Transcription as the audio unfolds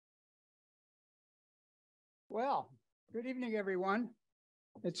Well, good evening, everyone.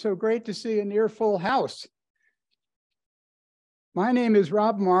 It's so great to see a near full house. My name is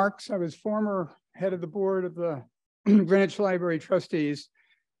Rob Marks. I was former head of the board of the Greenwich Library Trustees.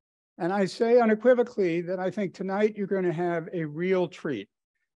 And I say unequivocally that I think tonight you're going to have a real treat.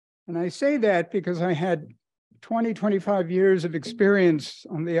 And I say that because I had 20, 25 years of experience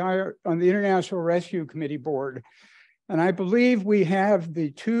on the International Rescue Committee board. And I believe we have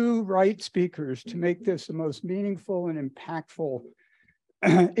the two right speakers to make this the most meaningful and impactful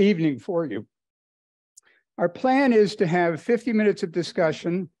evening for you. Our plan is to have 50 minutes of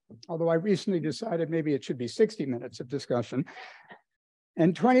discussion, although I recently decided maybe it should be 60 minutes of discussion,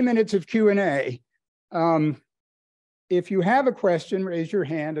 and 20 minutes of Q&A. If you have a question, raise your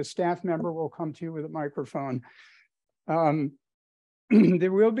hand. A staff member will come to you with a microphone.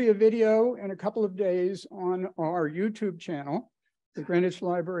 There will be a video in a couple of days on our YouTube channel, the Greenwich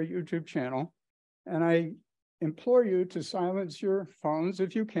Library YouTube channel. And I implore you to silence your phones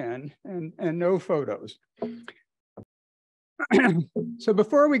if you can, and no photos. So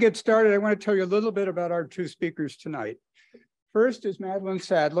before we get started, I want to tell you a little bit about our two speakers tonight. First is Madlin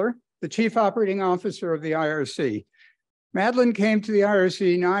Sadler, the Chief Operating Officer of the IRC. Madlin came to the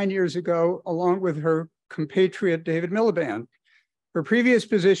IRC 9 years ago, along with her compatriot, David Miliband. Her previous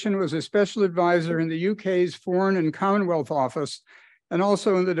position was a special advisor in the UK's Foreign and Commonwealth Office, and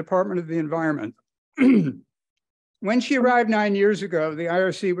also in the Department of the Environment. When she arrived 9 years ago, the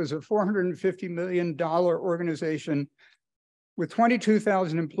IRC was a $450 million organization with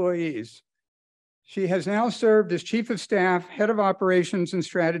 22,000 employees. She has now served as Chief of Staff, Head of Operations and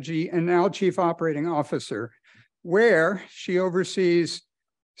Strategy, and now Chief Operating Officer, where she oversees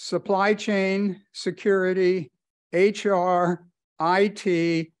supply chain, security, HR,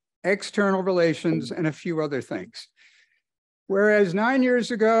 IT, external relations, and a few other things. Whereas 9 years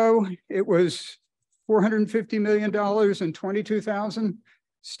ago, it was $450 million and 22,000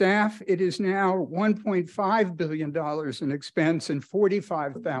 staff, it is now $1.5 billion in expense and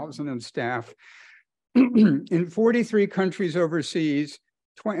 45,000 in staff in 43 countries overseas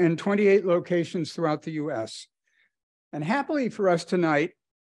and 28 locations throughout the US. And happily for us tonight,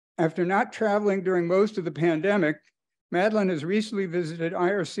 after not traveling during most of the pandemic, Madlin has recently visited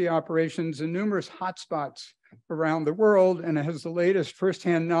IRC operations in numerous hotspots around the world and has the latest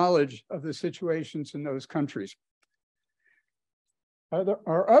firsthand knowledge of the situations in those countries.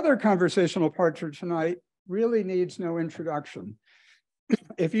 Our other conversational partner tonight really needs no introduction.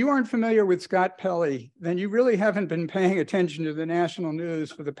 If you aren't familiar with Scott Pelley, then you really haven't been paying attention to the national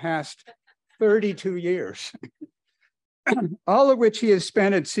news for the past 32 years, all of which he has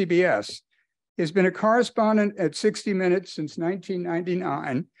spent at CBS. He's been a correspondent at 60 Minutes since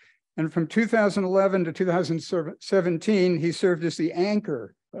 1999, and from 2011 to 2017, he served as the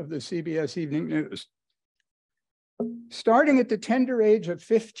anchor of the CBS Evening News. Starting at the tender age of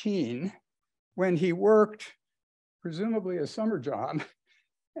 15, when he worked, presumably a summer job,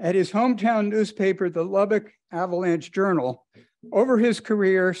 at his hometown newspaper, the Lubbock Avalanche Journal, over his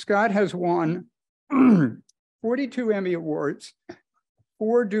career, Scott has won 42 Emmy Awards,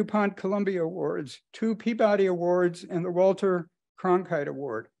 4 DuPont Columbia Awards, 2 Peabody Awards, and the Walter Cronkite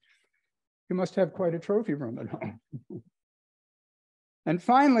Award. You must have quite a trophy room at home. And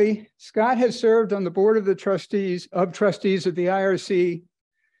finally, Scott has served on the board of the trustees of the IRC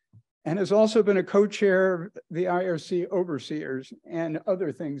and has also been a co-chair of the IRC overseers and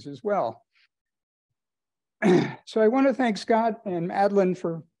other things as well. So I want to thank Scott and Madlin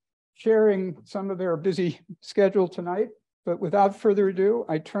for sharing some of their busy schedule tonight. But without further ado,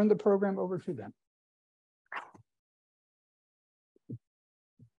 I turn the program over to them.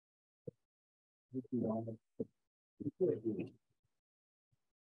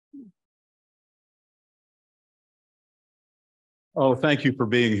 Oh, thank you for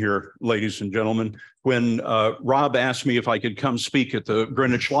being here, ladies and gentlemen. When Rob asked me if I could come speak at the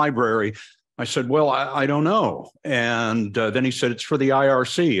Greenwich Library, I said, well, I don't know. And then he said, it's for the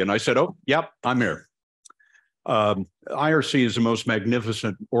IRC. And I said, oh, yep, I'm here. IRC is the most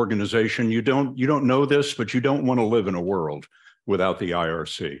magnificent organization. You don't know this, but you don't want to live in a world without the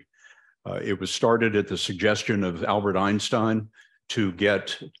IRC. It was started at the suggestion of Albert Einstein to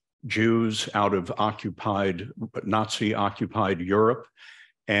get Jews out of Nazi-occupied Europe.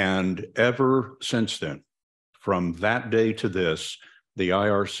 And ever since then, from that day to this, the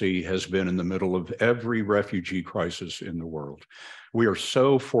IRC has been in the middle of every refugee crisis in the world. We are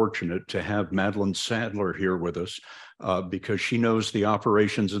so fortunate to have Madlin Sadler here with us because she knows the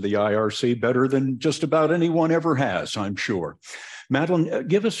operations of the IRC better than just about anyone ever has, I'm sure. Madlin,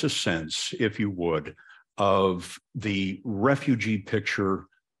 give us a sense, if you would, of the refugee picture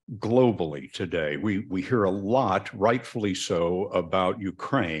globally today. We hear a lot, rightfully so, about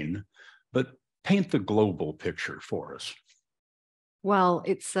Ukraine, but paint the global picture for us. Well,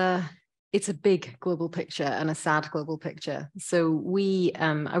 it's a big global picture and a sad global picture. So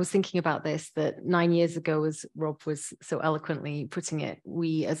I was thinking about this, that 9 years ago, as Rob was so eloquently putting it,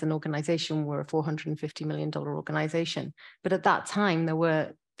 we as an organization were a $450 million organization. But at that time,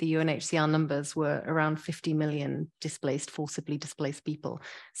 the UNHCR numbers were around 50 million forcibly displaced people.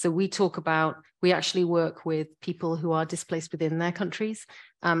 So we actually work with people who are displaced within their countries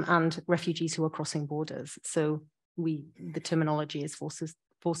and refugees who are crossing borders. So the terminology is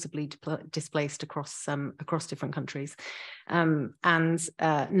forcibly displaced across different countries.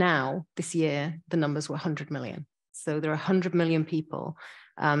 Now, this year, the numbers were 100 million. So there are 100 million people,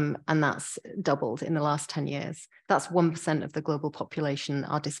 and that's doubled in the last 10 years. That's 1% of the global population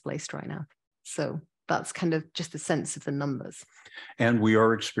are displaced right now. So that's kind of just the sense of the numbers. And we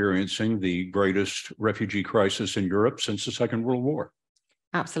are experiencing the greatest refugee crisis in Europe since the Second World War.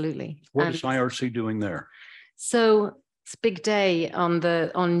 Absolutely. What is IRC doing there? So it's a big day on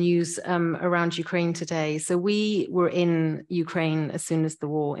news around Ukraine today. So we were in Ukraine as soon as the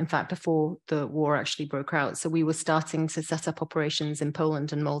war, in fact, before the war actually broke out. So we were starting to set up operations in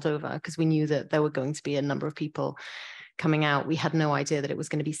Poland and Moldova because we knew that there were going to be a number of people coming out. We had no idea that it was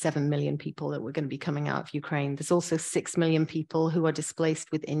going to be 7 million people that were going to be coming out of Ukraine. There's also 6 million people who are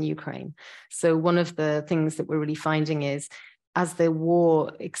displaced within Ukraine. So one of the things that we're really finding is, as the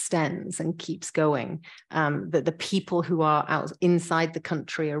war extends and keeps going, that the people who are out inside the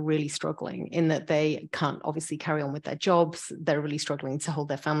country are really struggling in that they can't obviously carry on with their jobs. They're really struggling to hold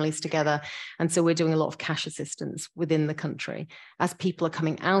their families together. And so we're doing a lot of cash assistance within the country. As people are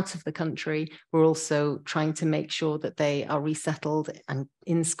coming out of the country, we're also trying to make sure that they are resettled and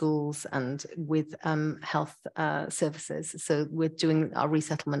in schools and with health services. So we're doing our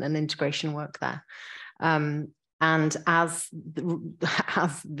resettlement and integration work there. And as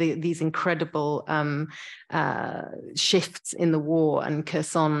these incredible shifts in the war and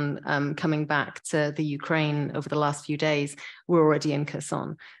Kherson coming back to the Ukraine over the last few days, we're already in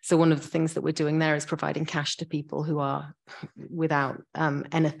Kherson. So one of the things that we're doing there is providing cash to people who are without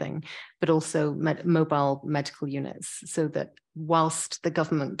anything, but also mobile medical units, so that whilst the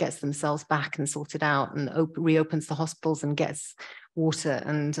government gets themselves back and sorted out and reopens the hospitals and gets water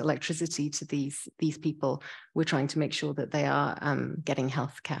and electricity to these people, we're trying to make sure that they are getting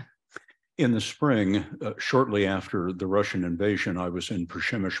health care. In the spring, shortly after the Russian invasion, I was in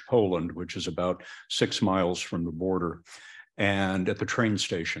Przemyśl, Poland, which is about 6 miles from the border, and at the train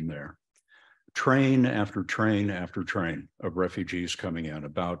station there, train after train after train of refugees coming in,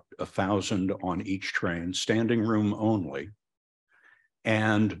 about 1,000 on each train, standing room only,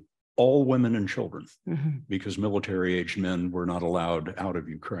 and all women and children, because military-aged men were not allowed out of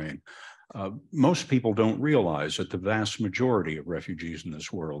Ukraine. Most people don't realize that the vast majority of refugees in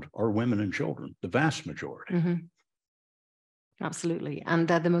this world are women and children, the vast majority. Absolutely, and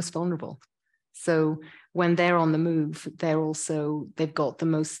they're the most vulnerable. So when they're on the move, they've got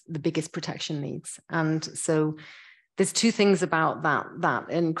the biggest protection needs. And so there's two things about that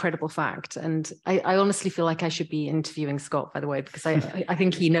incredible fact. And I honestly feel like I should be interviewing Scott, by the way, because I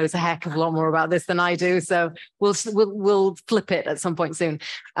think he knows a heck of a lot more about this than I do. So we'll flip it at some point soon.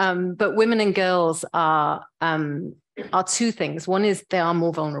 But women and girls are two things. One is they are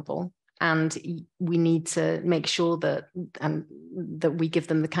more vulnerable, and we need to make sure that we give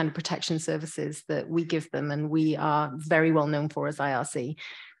them the kind of protection services that we give them, and we are very well known for as IRC.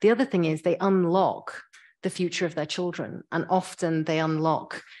 The other thing is they unlock the future of their children, and often they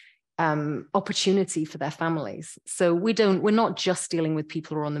unlock opportunity for their families. So we're not just dealing with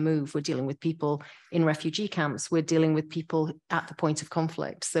people who are on the move, we're dealing with people in refugee camps, we're dealing with people at the point of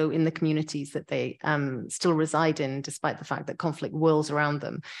conflict, so in the communities that they still reside in, despite the fact that conflict whirls around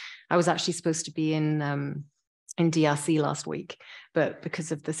them. I was actually supposed to be in DRC last week, but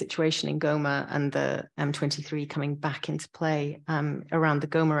because of the situation in Goma and the M23 coming back into play around the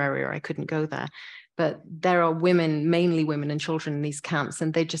Goma area, I couldn't go there. But there are women, mainly women and children in these camps,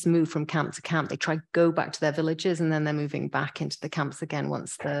 and they just move from camp to camp. They try to go back to their villages, and then they're moving back into the camps again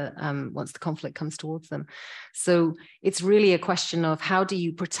once the conflict comes towards them. So it's really a question of how do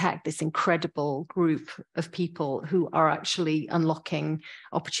you protect this incredible group of people who are actually unlocking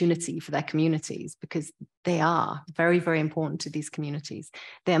opportunity for their communities, because they are very, very important to these communities.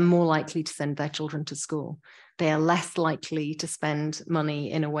 They are more likely to send their children to school. They are less likely to spend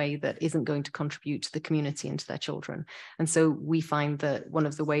money in a way that isn't going to contribute to the community and to their children. And so we find that one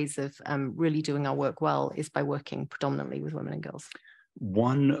of the ways of really doing our work well is by working predominantly with women and girls.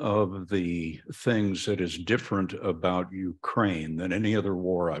 One of the things that is different about Ukraine than any other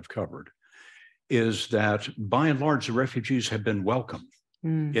war I've covered is that by and large, the refugees have been welcome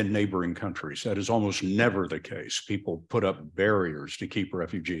in neighboring countries. That is almost never the case. People put up barriers to keep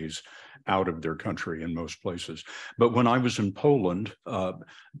refugees out of their country in most places. But when I was in Poland,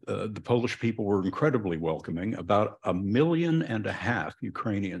 the Polish people were incredibly welcoming. About 1.5 million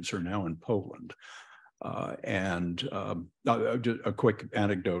Ukrainians are now in Poland. A quick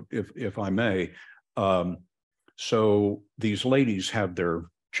anecdote, if I may. So these ladies have their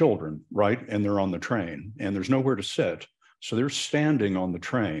children, right? And they're on the train and there's nowhere to sit. So they're standing on the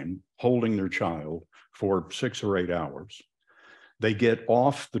train, holding their child for 6 or 8 hours. They get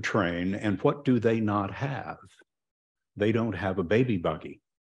off the train and what do they not have? They don't have a baby buggy.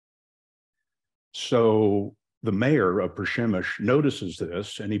 So the mayor of Przemyśl notices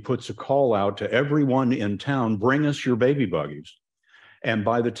this and he puts a call out to everyone in town, bring us your baby buggies. And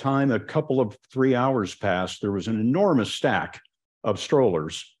by the time a couple of 3 hours passed, there was an enormous stack of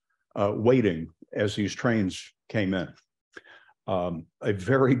strollers waiting as these trains came in. A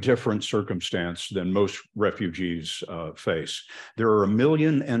very different circumstance than most refugees face. There are 1.5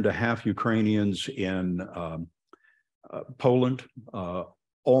 million Ukrainians in Poland,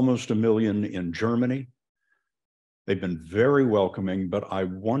 almost 1 million in Germany. They've been very welcoming, but I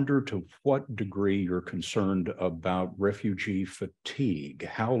wonder to what degree you're concerned about refugee fatigue.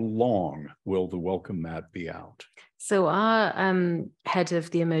 How long will the welcome mat be out? So our head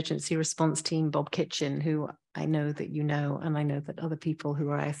of the emergency response team, Bob Kitchen, who I know that you know, and I know that other people who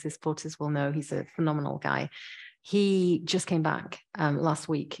are IRC supporters will know, he's a phenomenal guy. He just came back last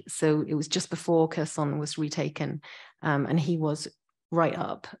week. So it was just before Kherson was retaken, and he was right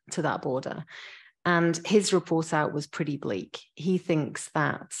up to that border. And his report out was pretty bleak. He thinks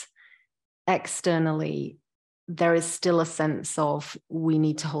that externally, there is still a sense of we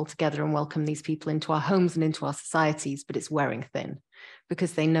need to hold together and welcome these people into our homes and into our societies, but it's wearing thin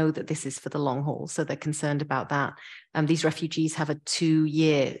because they know that this is for the long haul. So they're concerned about that. These refugees have a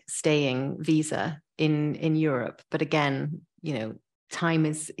 2-year staying visa in Europe. But again, you know, time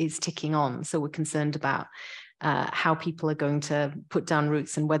is ticking on. So we're concerned about how people are going to put down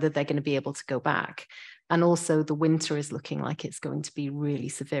roots and whether they're going to be able to go back. And also the winter is looking like it's going to be really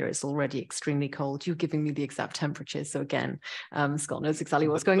severe. It's already extremely cold. You're giving me the exact temperatures. So again, Scott knows exactly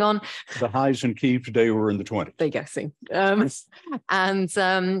what's going on. The highs in Kyiv today were in the 20s. There you go, see. And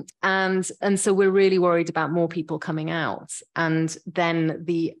so we're really worried about more people coming out. And then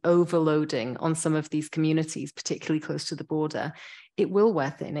the overloading on some of these communities, particularly close to the border, it will wear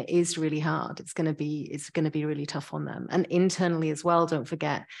thin. It is really hard. It's going to be really tough on them. And internally as well, don't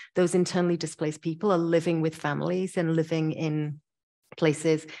forget, those internally displaced people are living with families and living in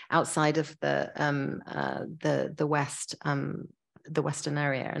places outside of the West, the Western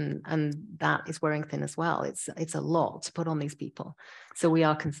area, and that is wearing thin as well. It's a lot to put on these people. So we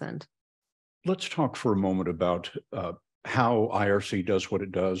are concerned. Let's talk for a moment about how IRC does what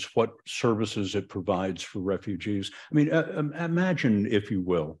it does, what services it provides for refugees. I mean, imagine, if you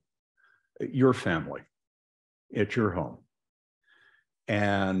will, your family at your home,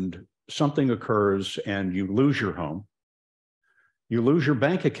 and something occurs and you lose your home, you lose your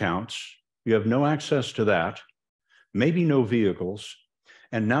bank accounts, you have no access to that, maybe no vehicles,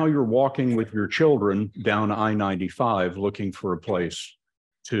 and now you're walking with your children down I-95 looking for a place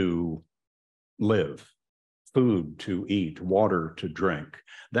to live, food to eat, water to drink.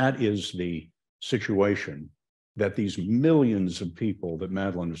 That is the situation that these millions of people that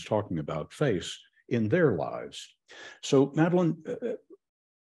Madlin is talking about face in their lives. So Madlin,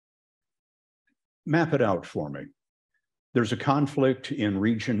 map it out for me. There's a conflict in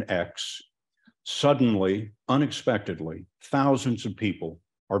region X. Suddenly, unexpectedly, thousands of people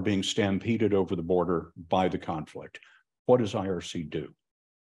are being stampeded over the border by the conflict. What does IRC do?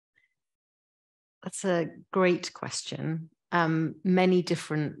 That's a great question. Many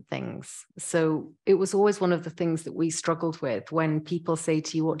different things. So it was always one of the things that we struggled with when people say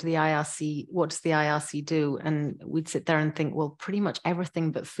to you, what does the IRC do? And we'd sit there and think, well, pretty much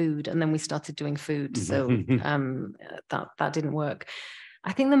everything but food. And then we started doing food. So that didn't work.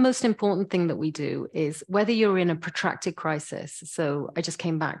 I think the most important thing that we do is whether you're in a protracted crisis. So I just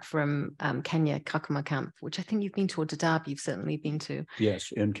came back from Kenya, Kakuma camp, which I think you've been to, or Dadaab you've certainly been to.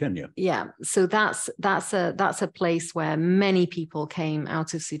 Yes, in Kenya. Yeah, so that's a place where many people came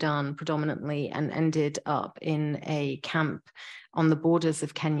out of Sudan predominantly and ended up in a camp on the borders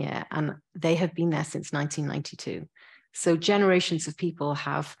of Kenya, and they have been there since 1992. So generations of people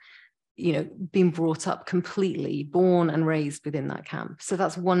have been brought up completely, born and raised within that camp. So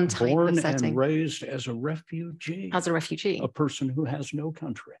that's one type of setting. Born and raised as a refugee. As a refugee. A person who has no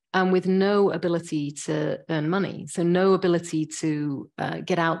country. And with no ability to earn money. So no ability to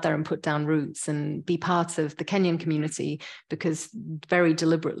get out there and put down roots and be part of the Kenyan community, because very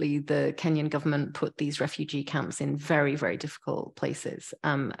deliberately the Kenyan government put these refugee camps in very, very difficult places,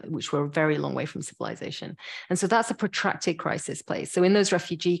 which were a very long way from civilization. And so that's a protracted crisis place. So in those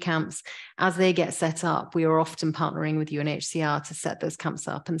refugee camps, as they get set up, we are often partnering with UNHCR to set those camps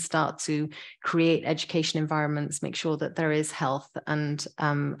up and start to create education environments, make sure that there is health and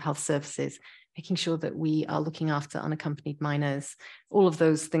health services, making sure that we are looking after unaccompanied minors, all of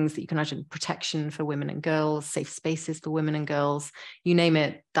those things that you can imagine, protection for women and girls, safe spaces for women and girls, you name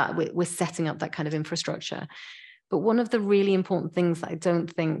it, that we're setting up that kind of infrastructure. But one of the really important things that I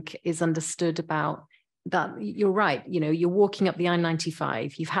don't think is understood about that, you're right, you're walking up the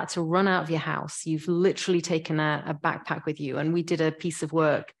I-95, you've had to run out of your house, you've literally taken a backpack with you. And we did a piece of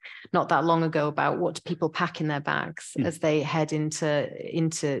work not that long ago about what do people pack in their bags as they head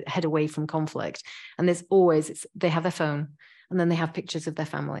head away from conflict. And there's always, they have their phone, and then they have pictures of their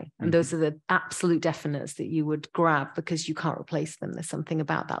family. And those are the absolute definites that you would grab because you can't replace them. There's something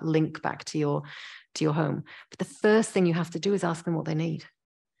about that link back to your home. But the first thing you have to do is ask them what they need.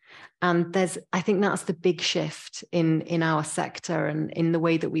 And I think that's the big shift in our sector and in the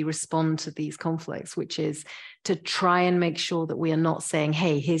way that we respond to these conflicts, which is to try and make sure that we are not saying,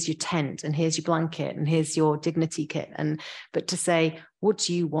 hey, here's your tent and here's your blanket and here's your dignity kit, but to say, what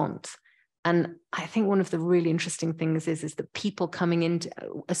do you want? And I think one of the really interesting things is that people coming in,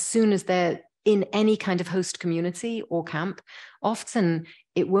 as soon as they're in any kind of host community or camp, often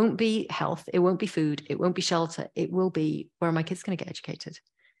it won't be health, it won't be food, it won't be shelter, it will be, where are my kids going to get educated?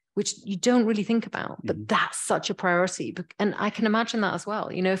 Which you don't really think about, but that's such a priority. And I can imagine that as well.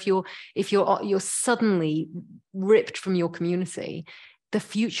 If you're suddenly ripped from your community, the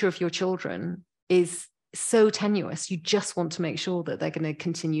future of your children is so tenuous. You just want to make sure that they're going to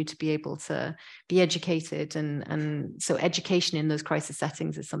continue to be able to be educated. And so education in those crisis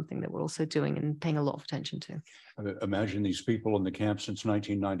settings is something that we're also doing and paying a lot of attention to. Imagine these people in the camp since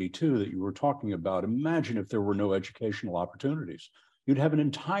 1992 that you were talking about. Imagine if there were no educational opportunities. You'd have an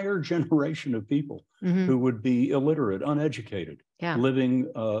entire generation of people who would be illiterate, uneducated, living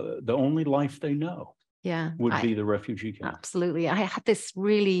the only life they know would be the refugee camp. Absolutely. I had this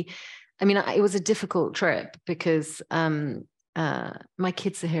really, it was a difficult trip because my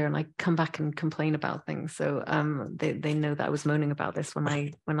kids are here and I come back and complain about things. So they know that I was moaning about this when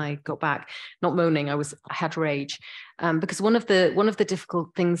I got back. Not moaning, I had rage. Because one of the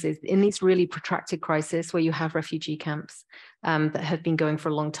difficult things is in these really protracted crises where you have refugee camps that have been going for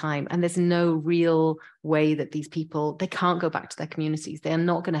a long time, and there's no real way that these people, they can't go back to their communities. They are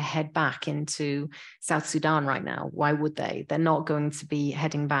not going to head back into South Sudan right now. Why would they? They're not going to be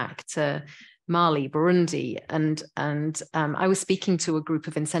heading back to Mali, Burundi, and I was speaking to a group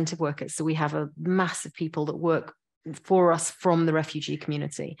of incentive workers. So we have a massive people that work for us from the refugee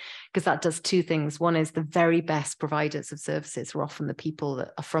community, because that does two things. One is the very best providers of services are often the people that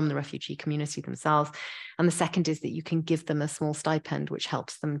are from the refugee community themselves. And the second is that you can give them a small stipend, which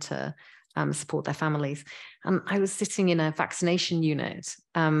helps them to support their families. I was sitting in a vaccination unit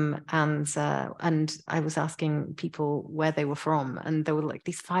and I was asking people where they were from, and there were like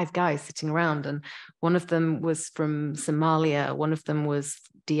these 5 guys sitting around, and one of them was from Somalia, one of them was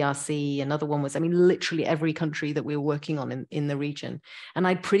DRC, another one was, literally every country that we were working on in the region. And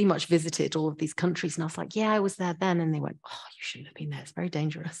I'd pretty much visited all of these countries, and I was like, yeah, I was there then. And they went, oh, you shouldn't have been there, it's very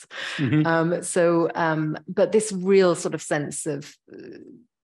dangerous. But this real sort of sense of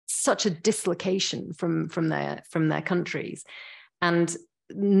such a dislocation from their countries, and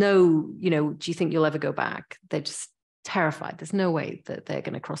do you think you'll ever go back? They're just terrified. There's no way that they're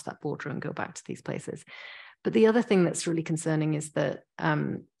going to cross that border and go back to these places. But the other thing that's really concerning is that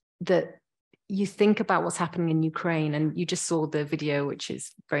that you think about what's happening in Ukraine, and you just saw the video, which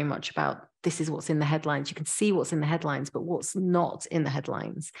is very much about this is what's in the headlines. You can see what's in the headlines, but what's not in the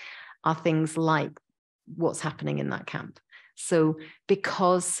headlines are things like what's happening in that camp. So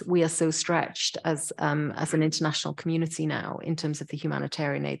because we are so stretched as an international community now in terms of the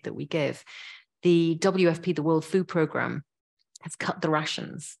humanitarian aid that we give, the WFP, the World Food Programme, has cut the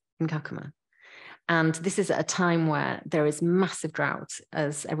rations in Kakuma. And this is at a time where there is massive drought,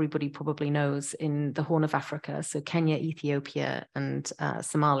 as everybody probably knows, in the Horn of Africa, so Kenya, Ethiopia, and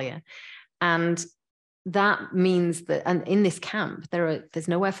Somalia. And that means that, and in this camp, there's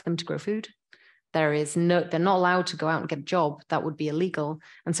nowhere for them to grow food. They're not allowed to go out and get a job. That would be illegal.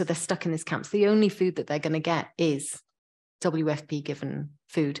 And so they're stuck in this camp. So the only food that they're going to get is WFP given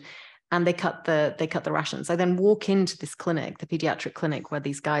food. and they cut the rations. I then walk into this clinic, the pediatric clinic where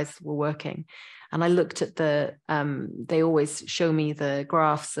these guys were working, and I looked at they always show me the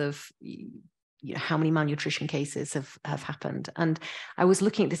graphs of how many malnutrition cases have happened. And I was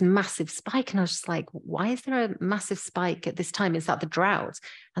looking at this massive spike, and I was just like, why is there a massive spike at this time? Is that the drought?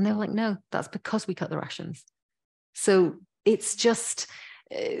 And they were like, no, that's because we cut the rations. So it's just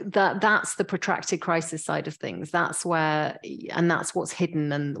that's the protracted crisis side of things. That's where, and that's what's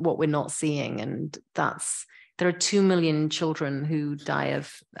hidden and what we're not seeing. And there are 2 million children who die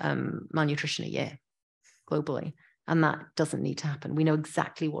of malnutrition a year globally. And that doesn't need to happen. We know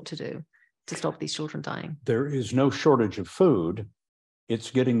exactly what to do to stop these children dying. There is no shortage of food.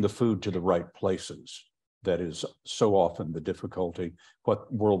 It's getting the food to the right places that is so often the difficulty.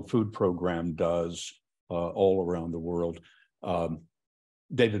 What World Food Program does all around the world.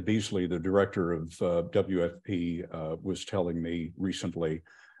 David Beasley, the director of WFP, was telling me recently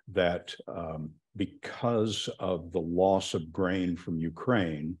that because of the loss of grain from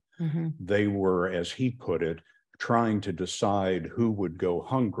Ukraine, they were, as he put it, trying to decide who would go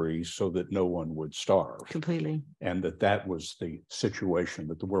hungry so that no one would starve. Completely. And that was the situation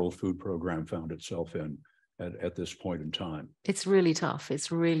that the World Food Program found itself in at this point in time. It's really tough. It's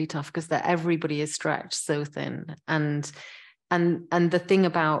really tough because everybody is stretched so thin. And the thing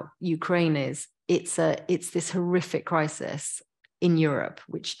about Ukraine is it's this horrific crisis in Europe,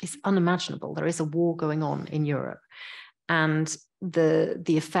 which is unimaginable. There is a war going on in Europe. And the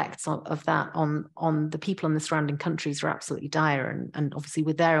effects of that on the people in the surrounding countries are absolutely dire. And obviously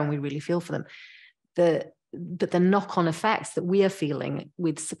we're there and we really feel for them. But the knock-on effects that we are feeling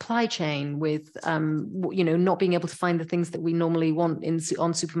with supply chain, with not being able to find the things that we normally want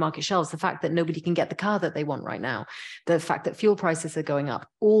on supermarket shelves, the fact that nobody can get the car that they want right now, the fact that fuel prices are going up,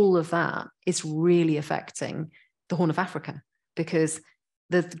 all of that is really affecting the Horn of Africa, because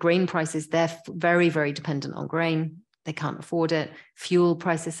the grain prices, they're very, very dependent on grain. They can't afford it. Fuel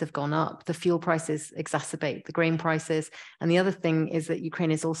prices have gone up. The fuel prices exacerbate the grain prices. And the other thing is that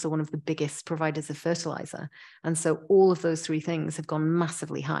Ukraine is also one of the biggest providers of fertilizer. And so all of those three things have gone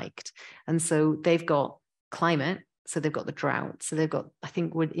massively hiked. And so they've got climate, so they've got the drought. So they've got, I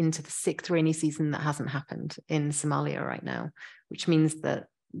think we're into the 6th rainy season that hasn't happened in Somalia right now, which means that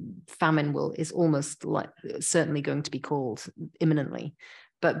famine is almost certainly going to be called imminently.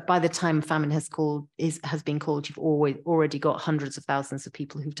 But by the time famine has been called, you've already got hundreds of thousands of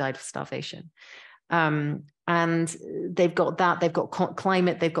people who've died of starvation. And they've got that, they've got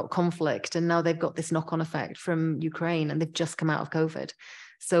climate, they've got conflict, and now they've got this knock-on effect from Ukraine, and they've just come out of COVID.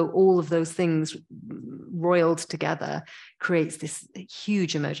 So all of those things roiled together creates this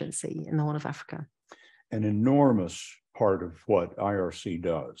huge emergency in the Horn of Africa. An enormous part of what IRC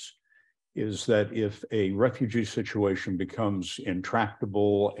does is that if a refugee situation becomes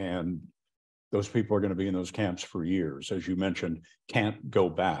intractable and those people are going to be in those camps for years, as you mentioned, can't go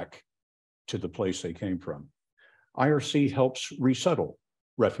back to the place they came from, IRC helps resettle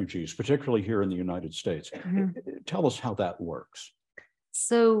refugees, particularly here in the United States. Tell us how that works.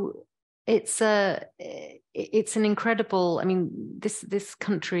 So it's an incredible, I mean, this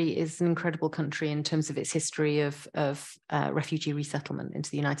country is an incredible country in terms of its history of refugee resettlement into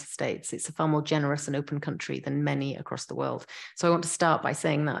the United States. It's a far more generous and open country than many across the world. So I want to start by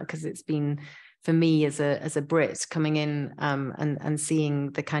saying that, because it's been, for me as a Brit coming in and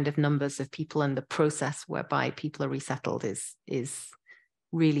seeing the kind of numbers of people and the process whereby people are resettled is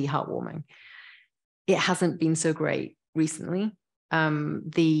really heartwarming. It hasn't been so great recently.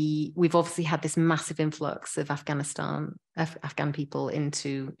 We've obviously had this massive influx of Afghan people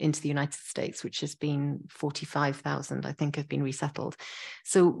into the United States, which has been 45,000, I think, have been resettled.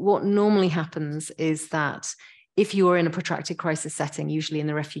 So what normally happens is that if you are in a protracted crisis setting, usually in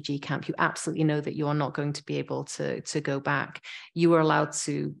the refugee camp, you absolutely know that you are not going to be able to go back. You are allowed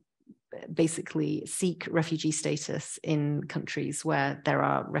to basically seek refugee status in countries where there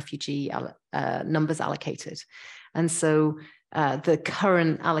are refugee numbers allocated. And so the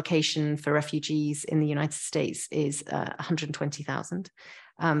current allocation for refugees in the United States is 120,000.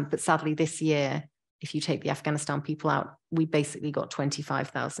 But sadly, this year, if you take the Afghanistan people out, we basically got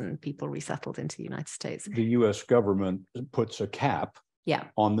 25,000 people resettled into the United States. The US government puts a cap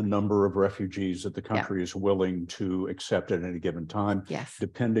on the number of refugees that the country is willing to accept at any given time. Yes.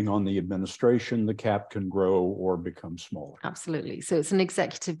 Depending on the administration, the cap can grow or become smaller. Absolutely. So it's an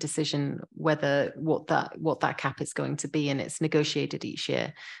executive decision what that cap is going to be, and it's negotiated each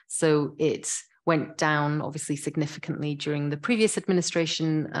year. So it went down obviously significantly during the previous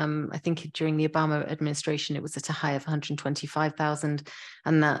administration. I think during the Obama administration, it was at a high of 125,000,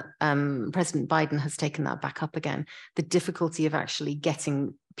 and that President Biden has taken that back up again. The difficulty of actually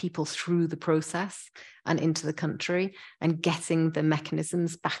getting people through the process and into the country, and getting the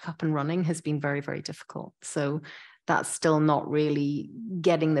mechanisms back up and running has been very, very difficult. So that's still not really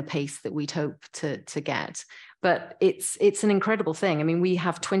getting the pace that we'd hope to get. But it's an incredible thing. I mean, we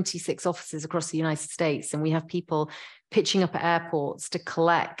have 26 offices across the United States, and we have people pitching up at airports to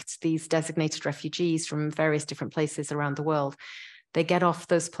collect these designated refugees from various different places around the world. They get off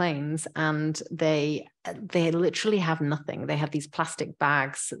those planes and they literally have nothing. They have these plastic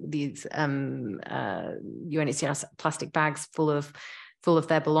bags, these UNHCR plastic bags full of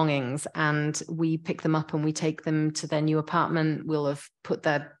their belongings, and we pick them up and we take them to their new apartment. We'll have put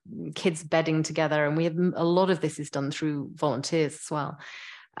their kids' bedding together, and we have a lot of this is done through volunteers as well.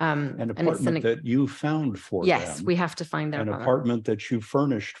 An apartment that you found for them. Yes, we have to find their apartment that you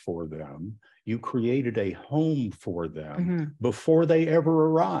furnished for them. You created a home for them before they ever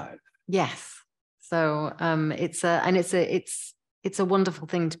arrive. Yes. So it's a wonderful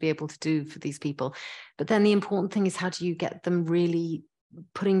thing to be able to do for these people. But then the important thing is, how do you get them really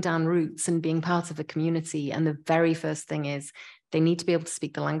putting down roots and being part of a community? And the very first thing is they need to be able to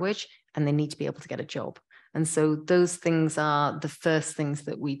speak the language, and they need to be able to get a job. And so those things are the first things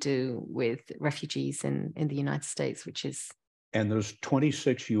that we do with refugees in the United States, which is. And those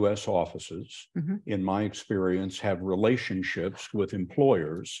 26 US offices, in my experience, have relationships with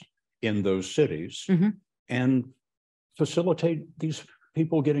employers in those cities and facilitate these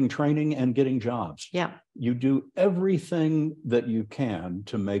people getting training and getting jobs. Yeah. You do everything that you can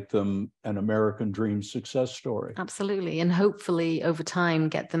to make them an American dream success story. Absolutely. And hopefully over time,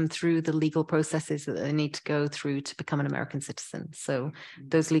 get them through the legal processes that they need to go through to become an American citizen. So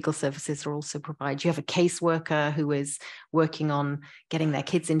those legal services are also provided. You have a caseworker who is working on getting their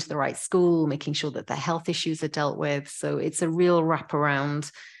kids into the right school, making sure that their health issues are dealt with. So it's a real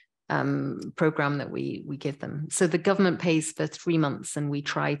wraparound program that we give them. So the government pays for 3 months, and we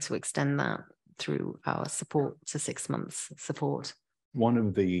try to extend that through our support to 6 months support. One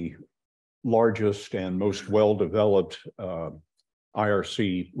of the largest and most well-developed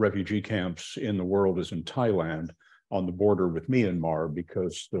IRC refugee camps in the world is in Thailand, on the border with Myanmar,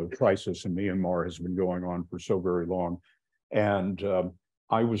 because the crisis in Myanmar has been going on for so very long. And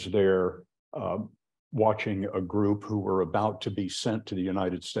I was there watching a group who were about to be sent to the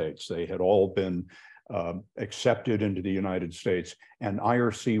United States. They had all been accepted into the United States, and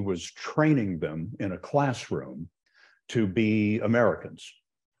IRC was training them in a classroom to be Americans.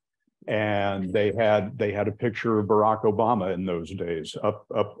 And they had a picture of Barack Obama in those days up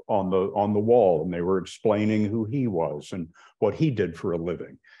on the wall, and they were explaining who he was and what he did for a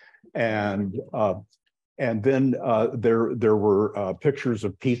living. And then there were pictures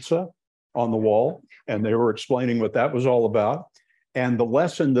of pizza on the wall, and they were explaining what that was all about. And the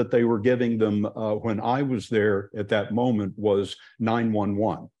lesson that they were giving them when I was there at that moment was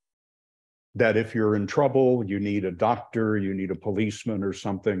 911. That if you're in trouble, you need a doctor, you need a policeman or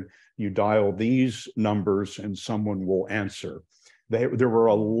something, you dial these numbers and someone will answer. There were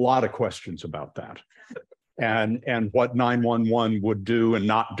a lot of questions about that. And what 911 would do and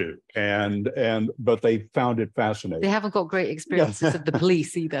not do, but they found it fascinating. They haven't got great experiences of the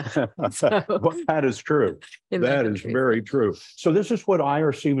police either. So. Well, that is true. That is very true. So this is what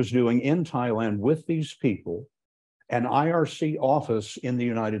IRC was doing in Thailand with these people. An IRC office in the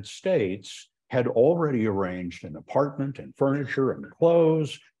United States had already arranged an apartment and furniture and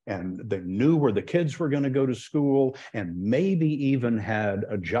clothes, and they knew where the kids were going to go to school, and maybe even had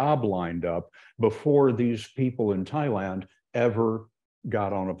a job lined up before these people in Thailand ever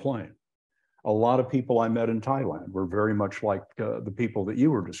got on a plane. A lot of people I met in Thailand were very much like the people that you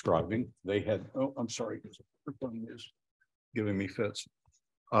were describing. They had, oh, I'm sorry, the phone is giving me fits.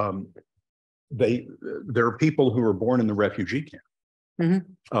 There are people who were born in the refugee camp,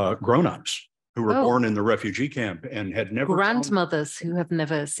 grown-ups who were born in the refugee camp and had never grandmothers who have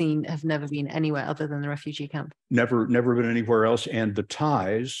never been anywhere other than the refugee camp. Never been anywhere else. And the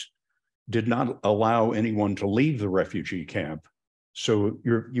Thais did not allow anyone to leave the refugee camp. So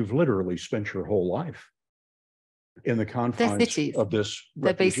you've literally spent your whole life in the confines of this.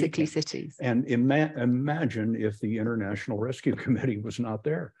 They're basically cities. And imagine if the International Rescue Committee was not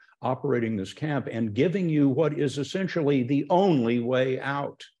there operating this camp and giving you what is essentially the only way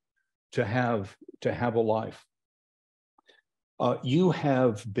out to have a life. You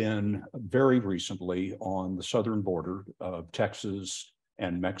have been very recently on the southern border of Texas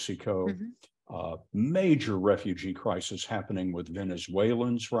and Mexico. Major refugee crisis happening with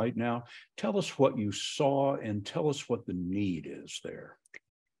Venezuelans right now. Tell us what you saw and tell us what the need is there.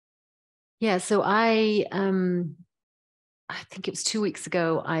 Yeah, so I I think it was 2 weeks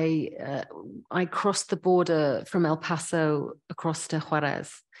ago, I crossed the border from El Paso across to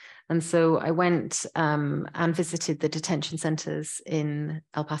Juarez. And so I went and visited the detention centers in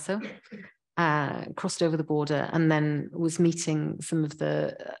El Paso, crossed over the border, and then was meeting some of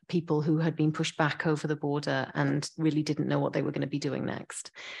the people who had been pushed back over the border and really didn't know what they were going to be doing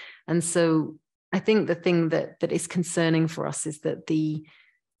next. And so I think the thing that is concerning for us is that the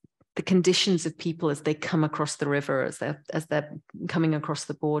conditions of people as they come across the river, as they're coming across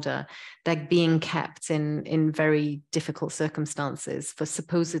the border, they're being kept in very difficult circumstances for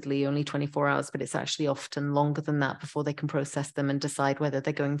supposedly only 24 hours, but it's actually often longer than that before they can process them and decide whether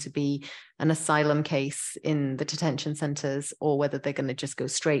they're going to be an asylum case in the detention centers or whether they're going to just go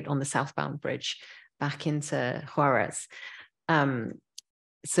straight on the southbound bridge back into Juarez.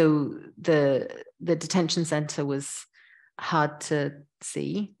 So the detention center was hard to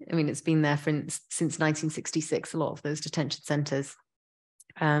see. I mean, it's been there since 1966, a lot of those detention centers.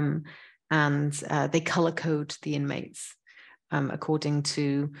 And they color code the inmates according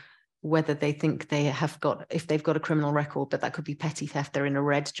to whether they think they have got, if they've got a criminal record, but that could be petty theft, they're in a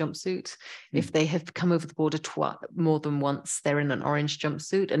red jumpsuit. If they have come over the border more than once, they're in an orange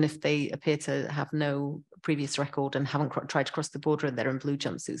jumpsuit. And if they appear to have no previous record and haven't tried to cross the border, they're in blue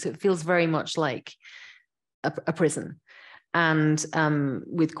jumpsuits. So it feels very much like a prison. And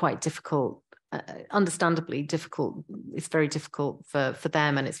with quite difficult, understandably difficult, it's very difficult for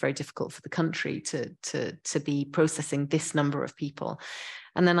them, and it's very difficult for the country to be processing this number of people.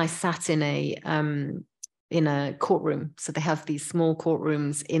 And then I sat in a courtroom. So they have these small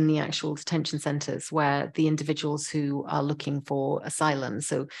courtrooms in the actual detention centers where the individuals who are looking for asylum,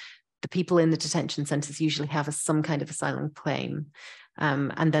 so the people in the detention centers usually have some kind of asylum claim,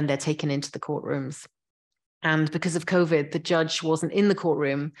 and then they're taken into the courtrooms. And because of COVID, the judge wasn't in the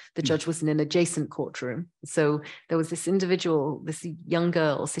courtroom. The judge was in an adjacent courtroom. So there was this individual, this young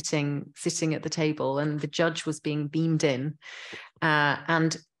girl sitting at the table, and the judge was being beamed in.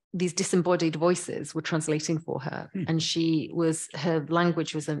 And these disembodied voices were translating for her. And her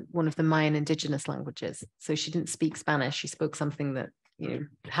language was one of the Mayan indigenous languages. So she didn't speak Spanish. She spoke something that,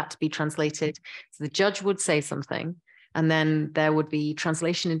 had to be translated. So the judge would say something, and then there would be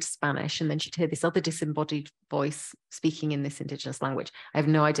translation into Spanish, and then she'd hear this other disembodied voice speaking in this indigenous language. I have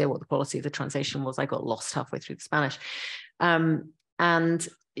no idea what the quality of the translation was. I got lost halfway through the Spanish. And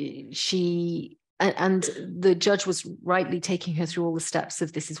the judge was rightly taking her through all the steps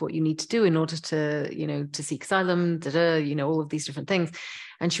of this is what you need to do in order to, to seek asylum, all of these different things.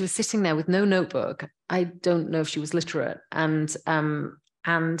 And she was sitting there with no notebook. I don't know if she was literate.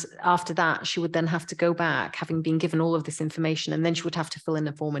 And after that, she would then have to go back, having been given all of this information, and then she would have to fill in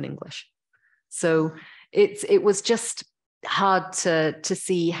a form in English. So it was just hard to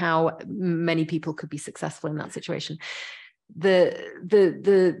see how many people could be successful in that situation.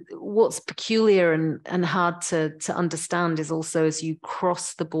 What's peculiar and hard to understand is also, as you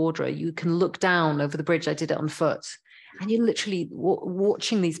cross the border, you can look down over the bridge. I did it on foot, and you're literally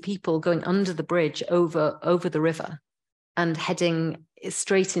watching these people going under the bridge over the river and heading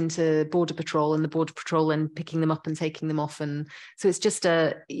straight into border patrol, and the border patrol and picking them up and taking them off. And so it's just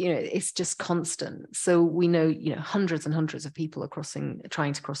it's just constant. So we know, hundreds and hundreds of people are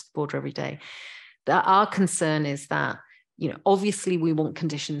trying to cross the border every day. Our concern is that, obviously we want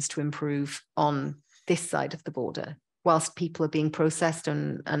conditions to improve on this side of the border whilst people are being processed,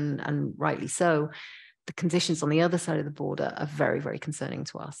 and rightly so. The conditions on the other side of the border are very, very concerning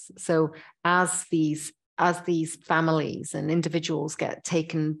to us. So as these families and individuals get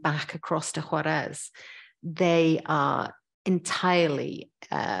taken back across to Juarez, they are entirely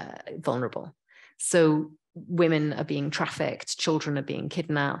vulnerable. So women are being trafficked, children are being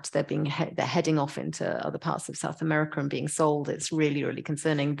kidnapped, they're heading off into other parts of South America and being sold. It's really, really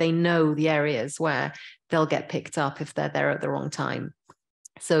concerning. They know the areas where they'll get picked up if they're there at the wrong time.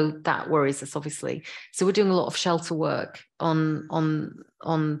 So that worries us, obviously. So we're doing a lot of shelter work on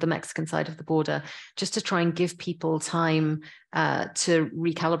the Mexican side of the border, just to try and give people time to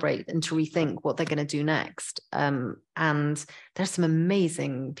recalibrate and to rethink what they're going to do next. And there's some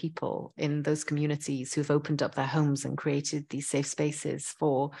amazing people in those communities who've opened up their homes and created these safe spaces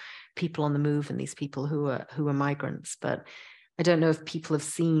for people on the move and these people who are migrants. But I don't know if people have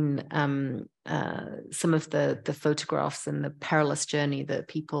seen some of the photographs and the perilous journey that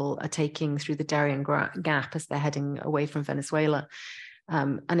people are taking through the Darien Gap as they're heading away from Venezuela.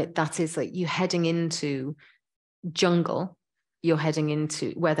 And that is like you heading into jungle, you're heading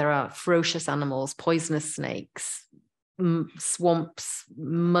into where there are ferocious animals, poisonous snakes, swamps,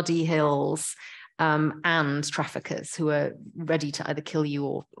 muddy hills, and traffickers who are ready to either kill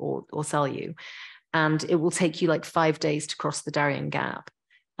you or sell you. and it will take you like 5 days to cross the Darien Gap.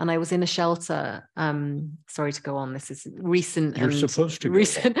 And I was in a shelter. Sorry to go on. This is recent. You're supposed to go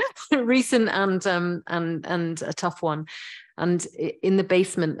recent, recent and a tough one. And in the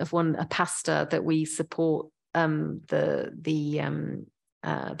basement of a pastor that we support, the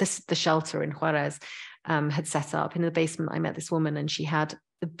shelter in Juarez had set up. In the basement, I met this woman, and she had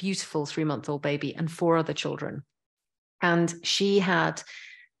a beautiful 3-month-old baby and 4 other children, and she had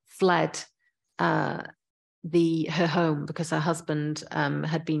fled her home because her husband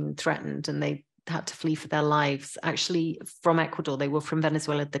had been threatened, and they had to flee for their lives, actually from Ecuador. They were from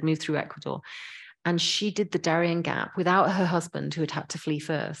Venezuela. They'd moved through Ecuador, and she did the Darien Gap without her husband, who had to flee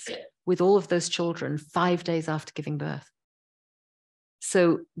first, with all of those children 5 days after giving birth.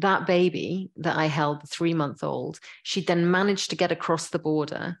 So that baby that I held, the 3-month-old, she then managed to get across the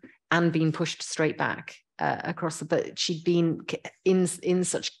border and been pushed straight back across but she'd been in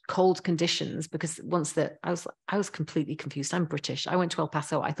such cold conditions, because once that I was completely confused. I'm British. I went to El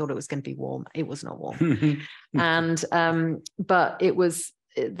Paso. I thought it was going to be warm. It was not warm. And but it was,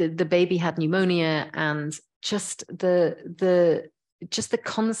 the baby had pneumonia, and just the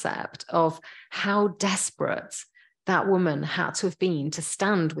concept of how desperate that woman had to have been to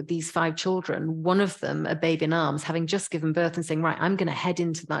stand with these 5 children, one of them a babe in arms, having just given birth, and saying, right, I'm going to head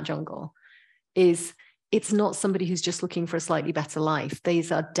into that jungle. It's not somebody who's just looking for a slightly better life.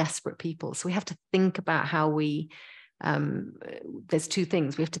 These are desperate people. So we have to think about how we, there's 2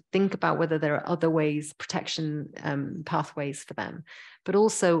 things. We have to think about whether there are other ways, protection pathways for them, but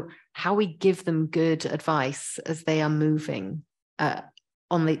also how we give them good advice as they are moving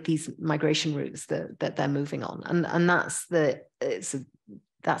on these migration routes that they're moving on. And that's the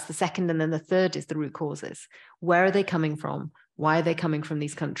second. And then the third is the root causes. Where are they coming from? Why are they coming from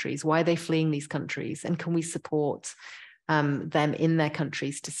these countries? Why are they fleeing these countries? And can we support them in their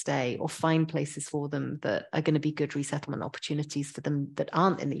countries to stay, or find places for them that are going to be good resettlement opportunities for them that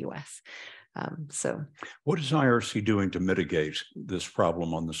aren't in the US? So what is IRC doing to mitigate this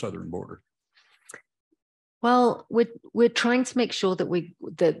problem on the southern border? Well, we're trying to make sure that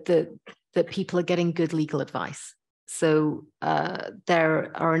that people are getting good legal advice. So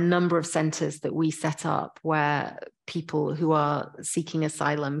there are a number of centers that we set up where people who are seeking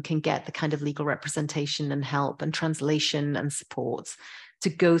asylum can get the kind of legal representation and help and translation and support to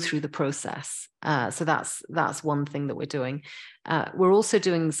go through the process. So that's one thing that we're doing. We're also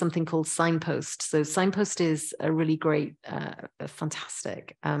doing something called Signpost. So Signpost is a really great,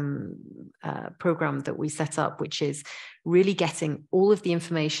 fantastic program that we set up, which is really getting all of the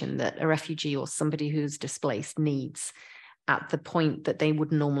information that a refugee or somebody who's displaced needs at the point that they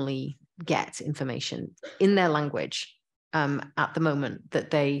would normally get information in their language at the moment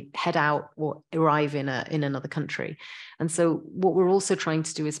that they head out or arrive in another country. And so what we're also trying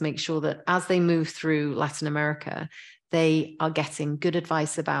to do is make sure that as they move through Latin America, they are getting good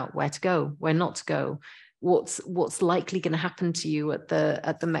advice about where to go, where not to go, what's likely going to happen to you at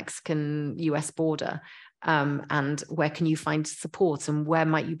the Mexican-US border, and where can you find support, and where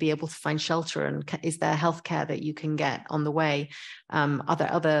might you be able to find shelter, and is there healthcare that you can get on the way? Are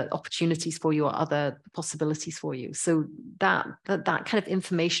there other opportunities for you or other possibilities for you? So that kind of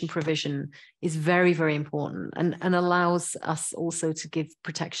information provision is very, very important, and allows us also to give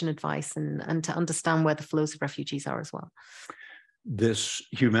protection advice and to understand where the flows of refugees are as well. This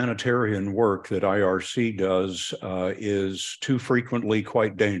humanitarian work that IRC does is too frequently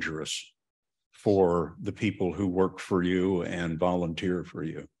quite dangerous for the people who work for you and volunteer for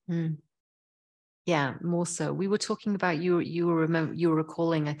you. Mm. Yeah, more so. We were talking about, you were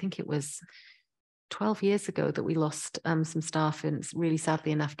recalling, I think it was 12 years ago that we lost some staff, really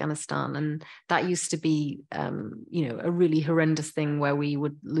sadly, in Afghanistan. And that used to be, a really horrendous thing where we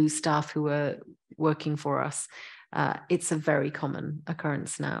would lose staff who were working for us. It's a very common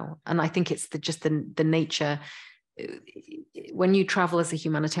occurrence now. And I think it's just the nature. When you travel as a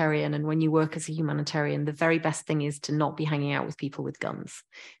humanitarian and when you work as a humanitarian, the very best thing is to not be hanging out with people with guns.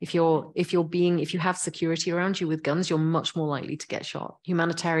 If you have security around you with guns, you're much more likely to get shot.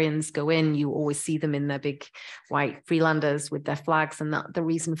 Humanitarians go in, you always see them in their big white Freelanders with their flags, and that the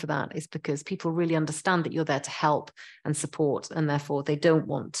reason for that is because people really understand that you're there to help and support, and therefore they don't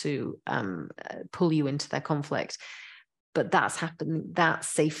want to pull you into their conflict. But that's happening. That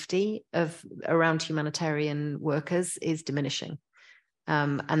safety around humanitarian workers is diminishing,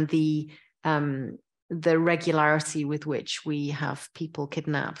 and the regularity with which we have people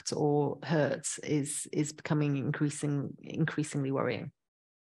kidnapped or hurt is becoming increasingly worrying.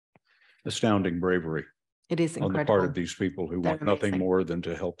 Astounding bravery. It is incredible on the part of these people who want nothing more than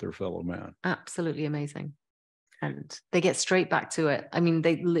to help their fellow man. Absolutely amazing. And they get straight back to it. I mean,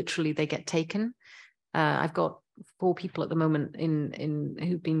 they get taken I've got 4 people at the moment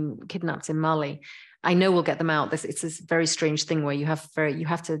who've been kidnapped in Mali. I know we'll get them out. It's this very strange thing where you have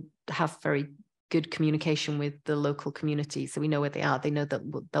to have very good communication with the local community, so we know where they are. They know that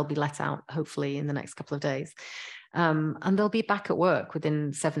they'll be let out hopefully in the next couple of days, and they'll be back at work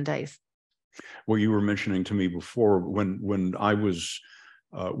within 7 days. Well, you were mentioning to me before when I was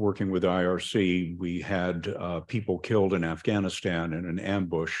working with IRC, we had people killed in Afghanistan in an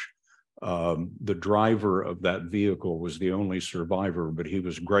ambush. The driver of that vehicle was the only survivor, but he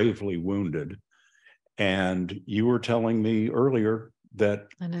was gravely wounded. And you were telling me earlier that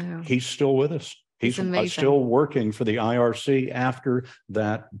he's still with us. He's still working for the IRC after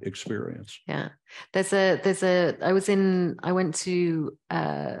that experience. Yeah, I went to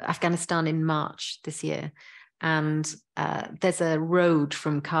Afghanistan in March this year, and there's a road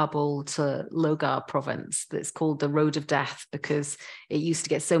from Kabul to Logar province that's called the Road of Death, because it used to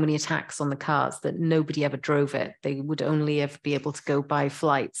get so many attacks on the cars that nobody ever drove it. They would only ever be able to go by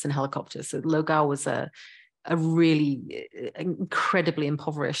flights and helicopters. So Logar was a really incredibly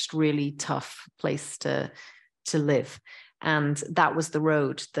impoverished, really tough place to live. And that was the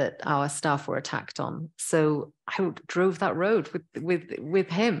road that our staff were attacked on. So I drove that road with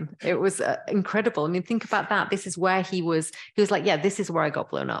him. It was incredible. I mean, think about that. This is where he was like, yeah, this is where I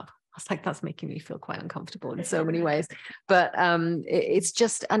got blown up. I was like, that's making me feel quite uncomfortable in so many ways. But it's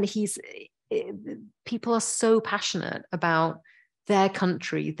just, and people are so passionate about their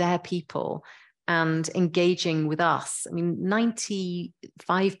country, their people, and engaging with us. I mean,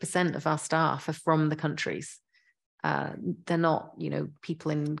 95% of our staff are from the countries. They're not,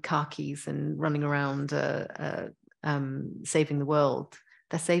 people in khakis and running around saving the world.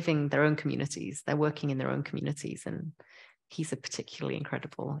 They're saving their own communities. They're working in their own communities, and he's a particularly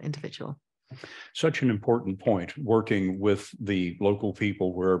incredible individual. Such an important point, working with the local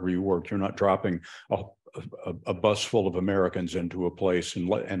people wherever you work. You're not dropping a bus full of Americans into a place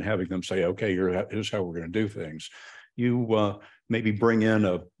and having them say, okay, here's how we're going to do things. You maybe bring in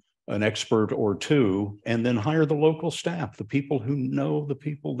an expert or two, and then hire the local staff, the people who know the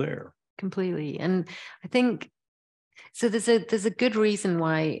people there. Completely. And I think, so there's a good reason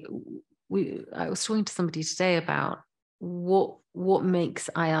why I was talking to somebody today about what makes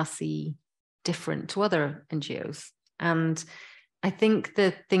IRC different to other NGOs. And I think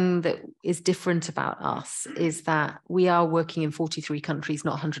the thing that is different about us is that we are working in 43 countries,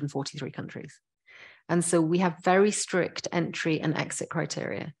 not 143 countries. And so we have very strict entry and exit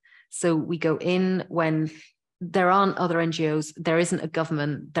criteria. So we go in when there aren't other NGOs, there isn't a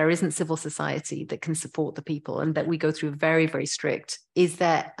government, there isn't civil society that can support the people, and that we go through very, very strict, is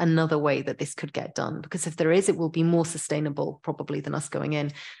there another way that this could get done? Because if there is, it will be more sustainable probably than us going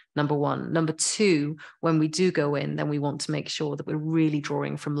in, number one. Number two, when we do go in, then we want to make sure that we're really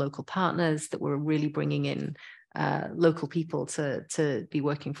drawing from local partners, that we're really bringing in local people to be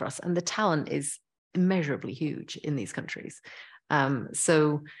working for us. And the talent is immeasurably huge in these countries.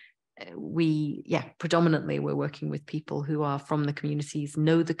 Predominantly we're working with people who are from the communities,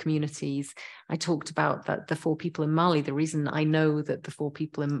 know the communities. I talked about that the 4 people in Mali. The reason I know that the 4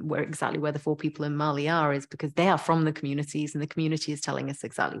 people where the 4 people in Mali are is because they are from the communities, and the community is telling us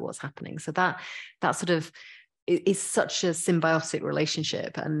exactly what's happening. So that sort of is such a symbiotic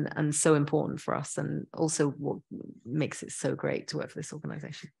relationship, and so important for us, and also what makes it so great to work for this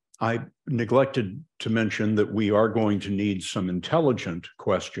organization. I neglected to mention that we are going to need some intelligent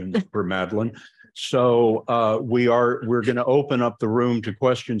questions for Madlin. So we're going to open up the room to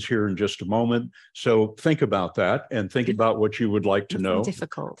questions here in just a moment. So think about that and think about what you would like to know.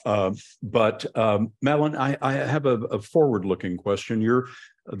 Difficult. But Madlin, I have a forward-looking question. You're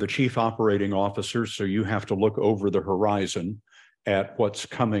the Chief Operating Officer, so you have to look over the horizon at what's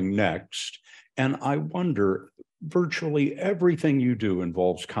coming next. And I wonder, virtually everything you do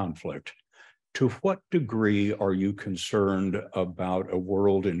involves conflict. To what degree are you concerned about a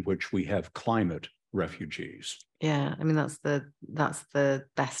world in which we have climate refugees? Yeah, I mean, that's the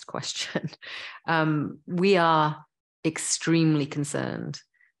best question. We are extremely concerned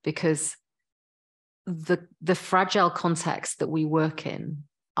because the fragile context that we work in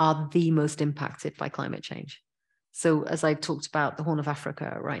are the most impacted by climate change. So as I talked about, the Horn of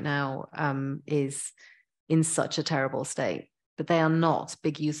Africa right now is in such a terrible state, but they are not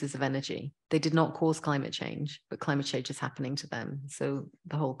big users of energy. They did not cause climate change, but climate change is happening to them. So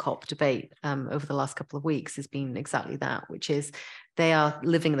the whole COP debate over the last couple of weeks has been exactly that, which is they are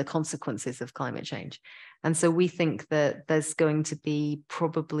living the consequences of climate change. And so we think that there's going to be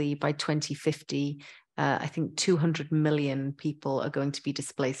probably by 2050, I think 200 million people are going to be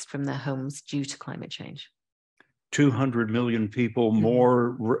displaced from their homes due to climate change. 200 million people,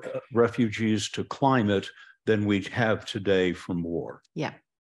 more refugees to climate than we have today from war. Yeah.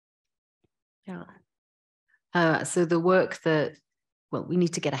 Yeah. So the work that, well, we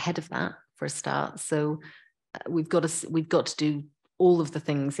need to get ahead of that for a start. So we've got to do all of the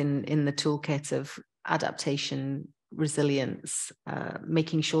things in the toolkit of adaptation, resilience,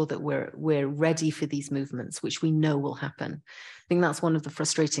 making sure that we're ready for these movements, which we know will happen. I think that's one of the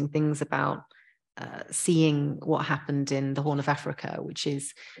frustrating things about seeing what happened in the Horn of Africa, which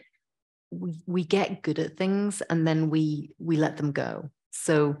is we get good at things and then we let them go.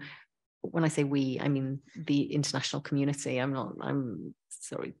 So when I say we, I mean the international community.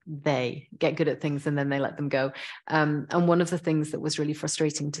 They get good at things and then they let them go. And one of the things that was really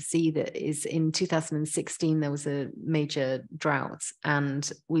frustrating to see that is in 2016, there was a major drought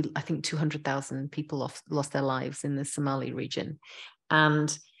and I think 200,000 people lost their lives in the Somali region.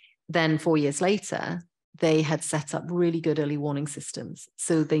 And then 4 years later, they had set up really good early warning systems.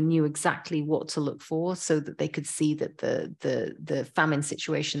 So they knew exactly what to look for so that they could see that the famine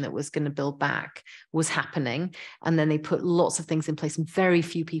situation that was going to build back was happening. And then they put lots of things in place and very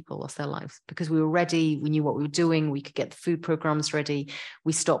few people lost their lives because we were ready. We knew what we were doing. We could get the food programs ready.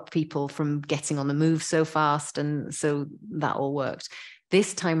 We stopped people from getting on the move so fast. And so that all worked.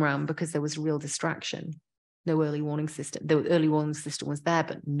 This time around, because there was real distraction, no early warning system. The early warning system was there,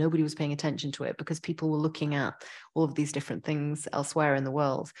 but nobody was paying attention to it because people were looking at all of these different things elsewhere in the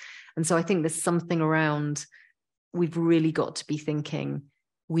world. And so I think there's something around, we've really got to be thinking,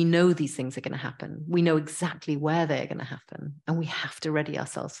 we know these things are going to happen. We know exactly where they're going to happen. And we have to ready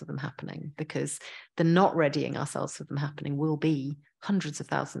ourselves for them happening, because the not readying ourselves for them happening will be hundreds of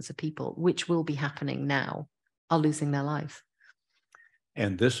thousands of people, which will be happening now, are losing their lives.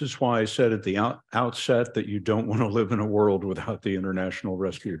 And this is why I said at the outset that you don't want to live in a world without the International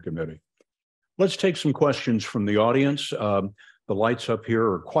Rescue Committee. Let's take some questions from the audience. The lights up here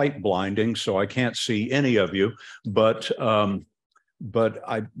are quite blinding, so I can't see any of you, but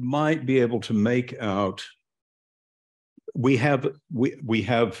I might be able to make out. We have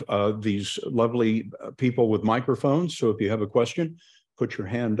these lovely people with microphones, so if you have a question, put your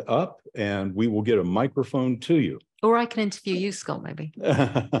hand up and we will get a microphone to you. Or I can interview you, Scott, maybe.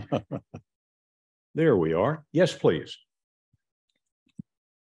 There we are. Yes, please.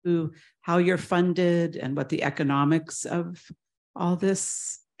 How you're funded and what the economics of all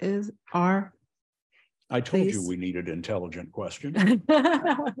this are. I told you we needed intelligent questions.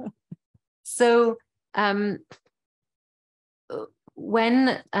 So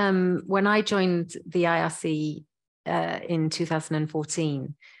when I joined the IRC in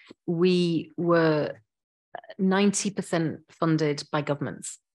 2014, we were 90% funded by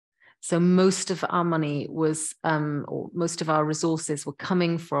governments. So most of our money was, or most of our resources were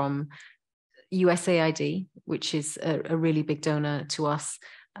coming from USAID, which is a really big donor to us,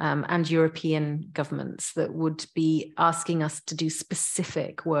 and European governments that would be asking us to do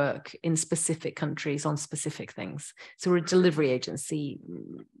specific work in specific countries on specific things. So we're a delivery agency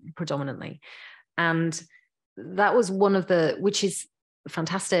predominantly. And that was one of the, which is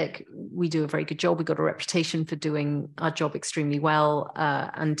fantastic. We do a very good job. We got a reputation for doing our job extremely well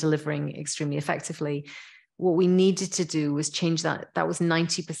and delivering extremely effectively. What we needed to do was change that. That was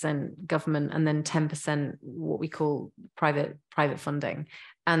 90% government and then 10% what we call private funding.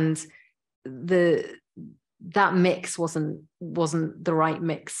 And that mix wasn't the right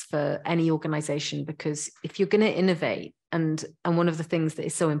mix for any organization, because if you're going to innovate, and one of the things that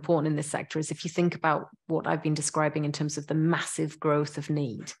is so important in this sector is if you think about what I've been describing in terms of the massive growth of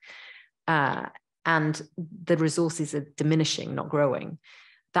need, and the resources are diminishing, not growing,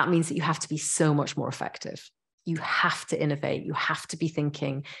 that means that you have to be so much more effective. You have to innovate. You have to be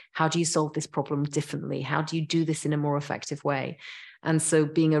thinking, how do you solve this problem differently? How do you do this in a more effective way? And so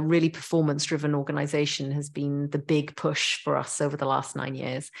being a really performance-driven organization has been the big push for us over the last 9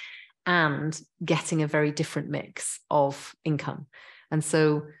 years, and getting a very different mix of income. And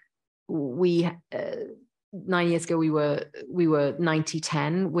so we 9 years ago, we were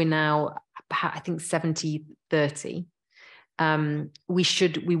 90-10. We're now, I think, 70-30.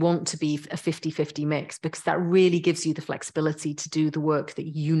 We want to be a 50-50 mix, because that really gives you the flexibility to do the work that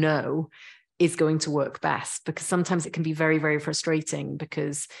you know is going to work best. Because sometimes it can be very, very frustrating,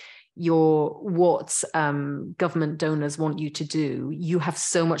 because what government donors want you to do, you have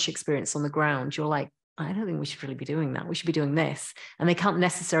so much experience on the ground. You're like, I don't think we should really be doing that. We should be doing this. And they can't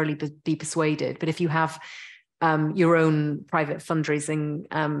necessarily be persuaded. But if you have your own private fundraising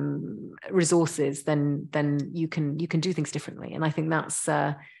resources, then you can do things differently. And I think that's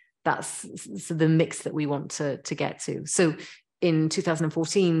the mix that we want to get to. So in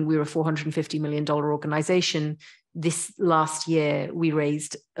 2014, we were a $450 million organization. This last year, we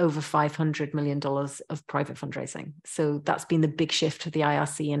raised over $500 million of private fundraising. So that's been the big shift for the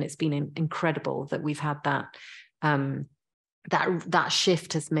IRC, and it's been incredible that we've had that. That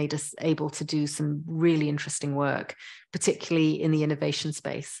shift has made us able to do some really interesting work, particularly in the innovation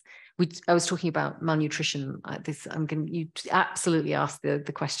space. I was talking about malnutrition. You absolutely asked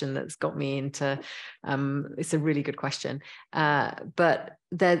the question that's got me into. It's a really good question, but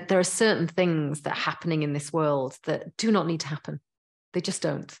there are certain things that are happening in this world that do not need to happen. They just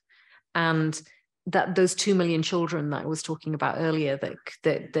don't, and that those 2 million children that I was talking about earlier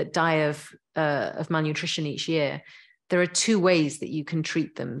that die of malnutrition each year. There are two ways that you can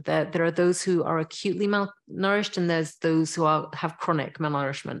treat them. There are those who are acutely malnourished, and there's those who have chronic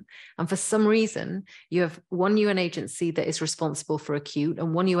malnourishment. And for some reason, you have one UN agency that is responsible for acute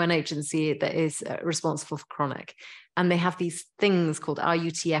and one UN agency that is responsible for chronic. And they have these things called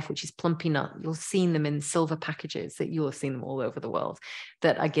RUTF, which is plumpy nut. You'll have seen them in silver packages, that you'll have seen them all over the world,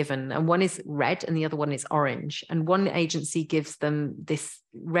 that are given. And one is red and the other one is orange. And one agency gives them this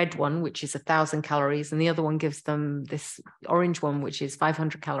red one, which is 1,000 calories, and the other one gives them this orange one, which is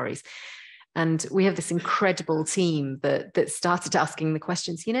 500 calories. And we have this incredible team that started asking the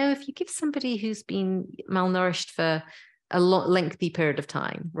questions, if you give somebody who's been malnourished for a lengthy period of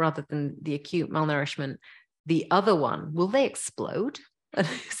time, rather than the acute malnourishment, the other one, will they explode? And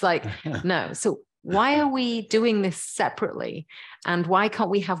it's like, no. So why are we doing this separately? And why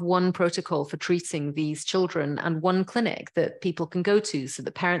can't we have one protocol for treating these children and one clinic that people can go to so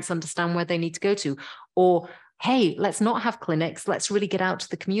that parents understand where they need to go to? Or, hey, let's not have clinics. Let's really get out to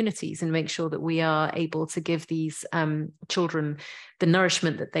the communities and make sure that we are able to give these children the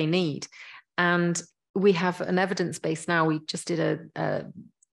nourishment that they need. And we have an evidence base now. We just did a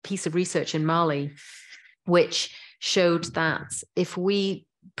piece of research in Mali, which showed that if we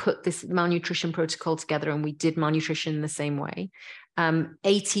put this malnutrition protocol together and we did malnutrition in the same way,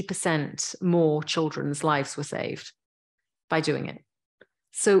 80% more children's lives were saved by doing it.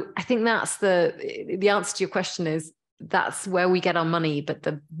 So I think that's the answer to your question is that's where we get our money. But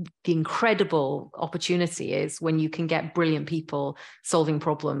the incredible opportunity is when you can get brilliant people solving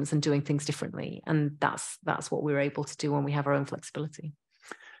problems and doing things differently. And that's what we're able to do when we have our own flexibility.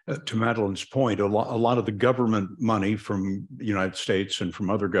 To Madlin's point, a lot of the government money from the United States and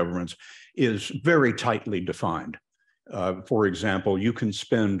from other governments is very tightly defined. For example, you can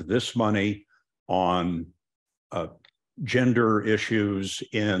spend this money on gender issues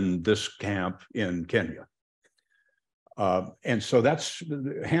in this camp in Kenya. And so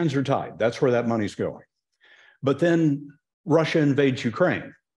hands are tied. That's where that money's going. But then Russia invades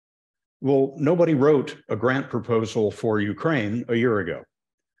Ukraine. Well, nobody wrote a grant proposal for Ukraine a year ago.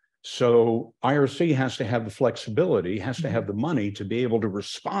 So IRC has to have the flexibility, has to have the money to be able to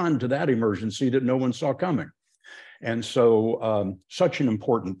respond to that emergency that no one saw coming. And so such an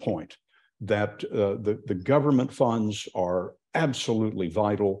important point that the government funds are absolutely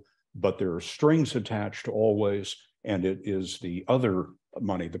vital, but there are strings attached always, and it is the other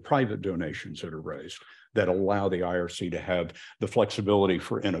money, the private donations that are raised, that allow the IRC to have the flexibility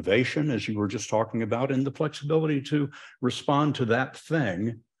for innovation, as you were just talking about, and the flexibility to respond to that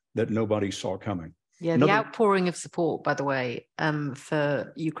thing that nobody saw coming. Yeah, the outpouring of support, by the way,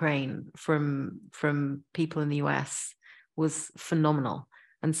 for Ukraine from people in the US was phenomenal.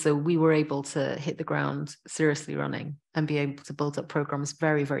 And so we were able to hit the ground seriously running and be able to build up programs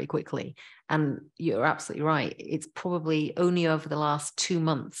very, very quickly. And you're absolutely right. It's probably only over the last 2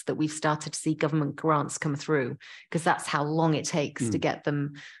 months that we've started to see government grants come through, because that's how long it takes to get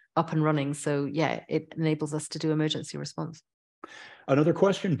them up and running. So yeah, it enables us to do emergency response. Another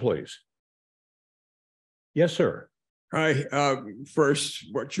question, please. Yes, sir. Hi. First,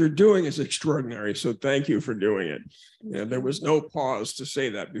 what you're doing is extraordinary, so thank you for doing it. There was no pause to say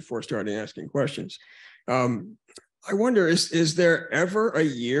that before starting asking questions. I wonder, is there ever a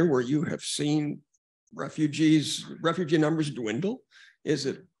year where you have seen refugee numbers dwindle? Is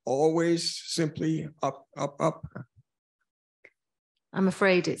it always simply up, up, up? I'm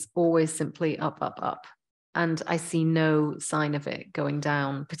afraid it's always simply up, up, up. And I see no sign of it going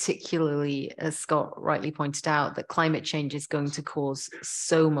down, particularly, as Scott rightly pointed out, that climate change is going to cause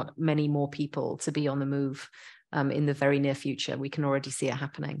so many more people to be on the move in the very near future. We can already see it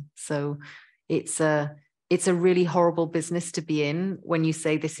happening. So it's a really horrible business to be in when you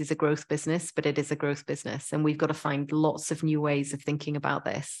say this is a growth business, but it is a growth business. And we've got to find lots of new ways of thinking about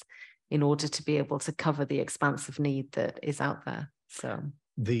this in order to be able to cover the expansive need that is out there. So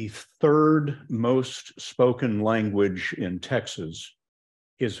the third most spoken language in Texas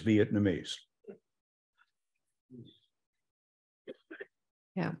is Vietnamese.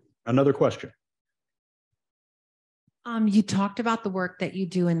 Yeah. Another question. You talked about the work that you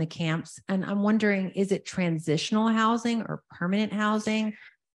do in the camps, and I'm wondering, is it transitional housing or permanent housing,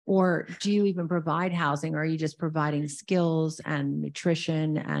 or do you even provide housing, or are you just providing skills and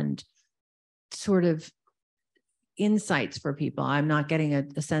nutrition and sort of insights for people? I'm not getting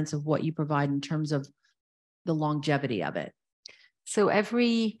a sense of what you provide in terms of the longevity of it. So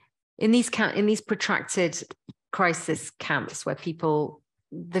in these protracted crisis camps where people,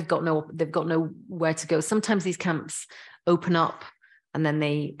 they've got nowhere to go. Sometimes these camps open up and then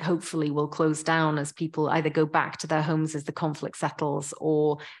they hopefully will close down as people either go back to their homes as the conflict settles,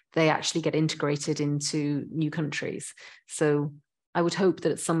 or they actually get integrated into new countries. So I would hope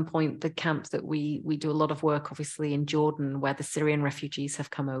that at some point the camp that we do a lot of work, obviously in Jordan, where the Syrian refugees have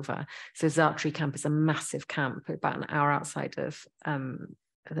come over. So Zartri camp is a massive camp, about an hour outside of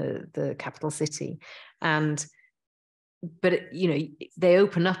the capital city. But you know, they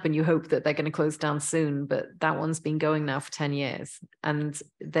open up and you hope that they're going to close down soon, but that one's been going now for 10 years. And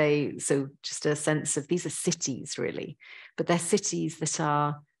so just a sense of, these are cities really, but they're cities that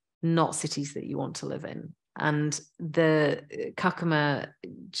are not cities that you want to live in. And the Kakuma,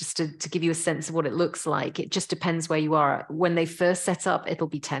 just to give you a sense of what it looks like, it just depends where you are. When they first set up, it'll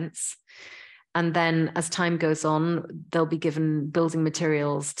be tents. And then as time goes on, they'll be given building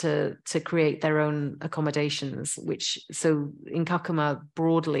materials to create their own accommodations, so in Kakuma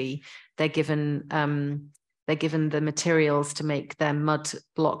broadly, they're given the materials to make their mud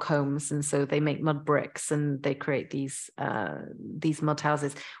block homes. And so they make mud bricks and they create these mud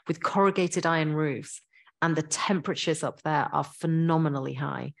houses with corrugated iron roofs. And the temperatures up there are phenomenally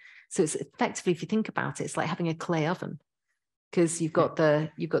high. So it's effectively, if you think about it, it's like having a clay oven, because you've got the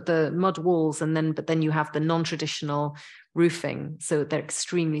mud walls, but then you have the non-traditional roofing, so they're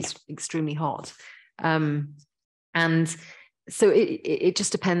extremely hot. And so it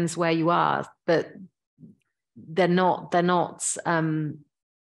just depends where you are, but they're not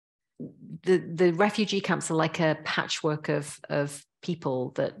the refugee camps are like a patchwork of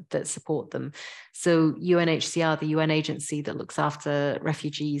people that support them. So UNHCR, the UN agency that looks after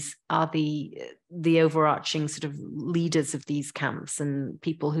refugees, are the overarching sort of leaders of these camps and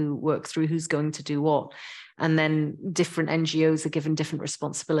people who work through who's going to do what. And then different NGOs are given different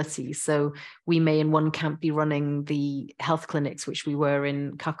responsibilities. So we may in one camp be running the health clinics, which we were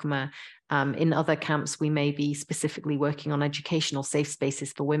in Kakuma. In other camps, we may be specifically working on educational safe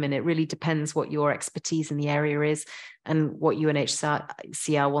spaces for women. It really depends what your expertise in the area is and what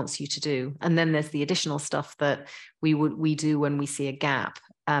UNHCR wants you to do. And then there's the additional stuff that we do when we see a gap,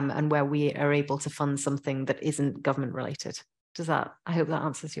 and where we are able to fund something that isn't government related. I hope that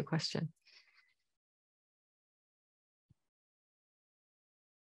answers your question.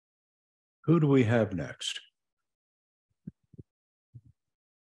 Who do we have next?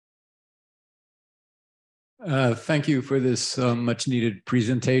 Thank you for this much needed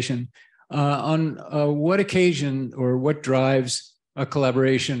presentation. On what occasion or what drives a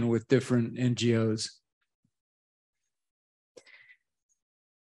collaboration with different NGOs?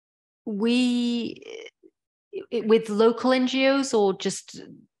 With local NGOs or just,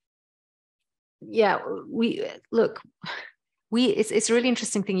 it's a really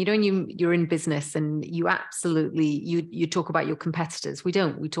interesting thing. You know, you're in business and you absolutely, you talk about your competitors. We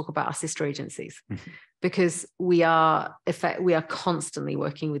talk about our sister agencies. Because we are constantly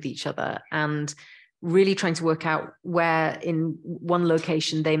working with each other and really trying to work out where in one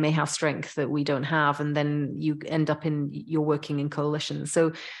location they may have strength that we don't have, and then you end up you're working in coalitions.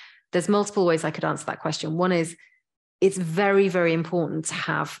 So there's multiple ways I could answer that question. One is, it's very, very important to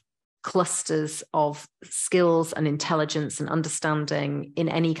have clusters of skills and intelligence and understanding in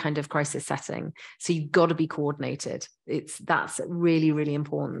any kind of crisis setting. So you've got to be coordinated. That's really, really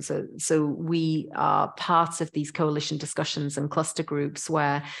important. So we are part of these coalition discussions and cluster groups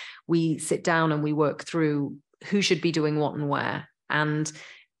where we sit down and we work through who should be doing what and where. And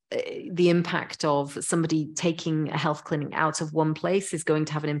the impact of somebody taking a health clinic out of one place is going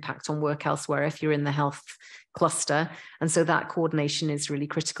to have an impact on work elsewhere if you're in the health cluster. And so that coordination is really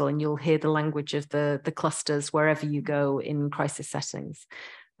critical, and you'll hear the language of the clusters wherever you go in crisis settings.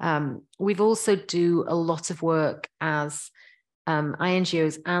 We've also do a lot of work as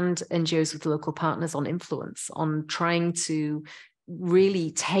INGOs and NGOs with local partners on influence, on trying to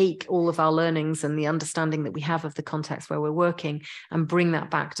really take all of our learnings and the understanding that we have of the context where we're working and bring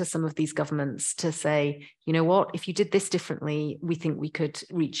that back to some of these governments to say, you know what, if you did this differently, we think we could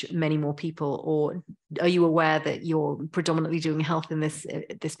reach many more people. Or are you aware that you're predominantly doing health in this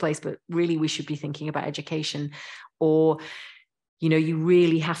place, but really we should be thinking about education? Or, You know, you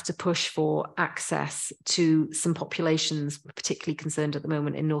really have to push for access to some populations, particularly concerned at the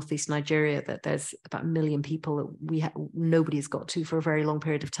moment in northeast Nigeria, that there's about 1 million people that nobody's got to for a very long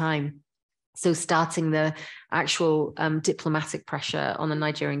period of time. So starting the actual diplomatic pressure on the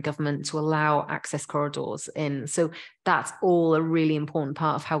Nigerian government to allow access corridors in. So that's all a really important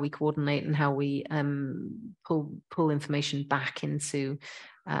part of how we coordinate and how we pull information back into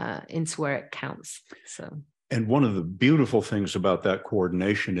where it counts. So. And one of the beautiful things about that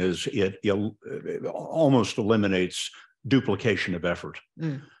coordination is it almost eliminates duplication of effort.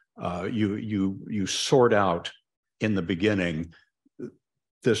 You sort out in the beginning,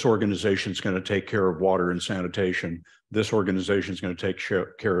 this organization is going to take care of water and sanitation. This organization is going to take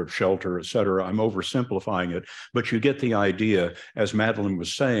care of shelter, et cetera. I'm oversimplifying it, but you get the idea. As Madlin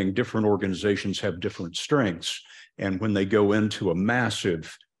was saying, different organizations have different strengths. And when they go into a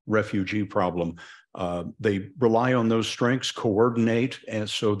massive refugee problem, they rely on those strengths, coordinate, and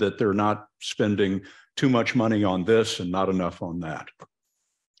so that they're not spending too much money on this and not enough on that.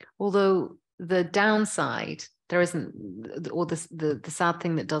 Although the downside, there isn't, or the sad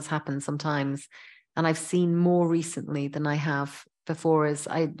thing that does happen sometimes, and I've seen more recently than I have before, is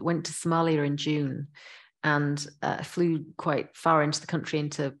I went to Somalia in June and flew quite far into the country,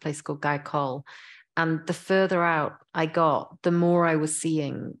 into a place called Gaikol. And the further out I got, the more I was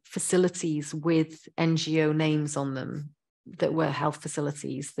seeing facilities with NGO names on them that were health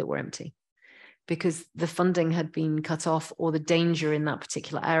facilities that were empty, because the funding had been cut off, or the danger in that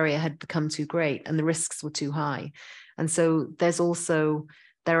particular area had become too great and the risks were too high. And so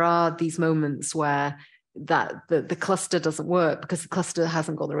there are these moments where the cluster doesn't work because the cluster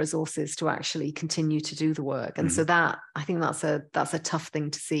hasn't got the resources to actually continue to do the work. And so that, I think that's a tough thing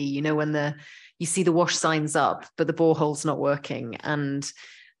to see, you know, when you see the wash signs up, but the borehole's not working. And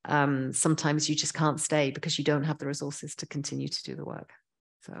sometimes you just can't stay because you don't have the resources to continue to do the work.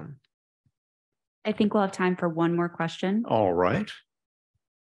 So I think we'll have time for one more question. All right.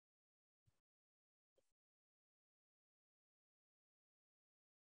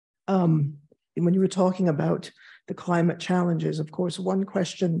 When you were talking about the climate challenges, of course, one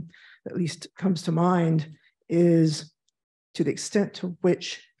question that at least comes to mind is to the extent to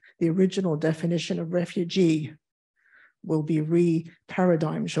which the original definition of refugee will be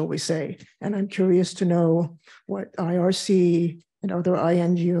re-paradigmed, shall we say. And I'm curious to know what IRC and other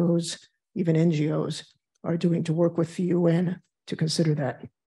INGOs, even NGOs, are doing to work with the UN to consider that.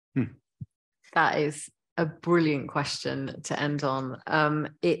 That is a brilliant question to end on.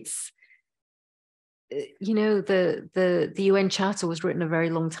 It's, you know, the UN Charter was written a very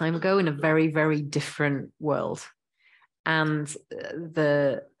long time ago in a very, very different world. And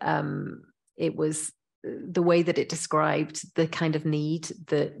it was the way that it described the kind of need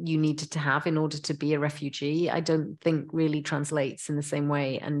that you needed to have in order to be a refugee, I don't think really translates in the same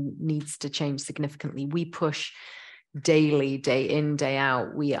way and needs to change significantly. We push daily, day in, day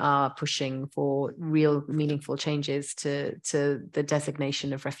out. We are pushing for real meaningful changes to the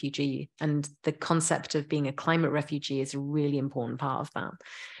designation of refugee. And the concept of being a climate refugee is a really important part of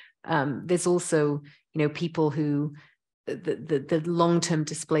that. There's also, you know, people who the long-term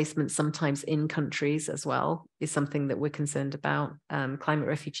displacement sometimes in countries as well is something that we're concerned about. Climate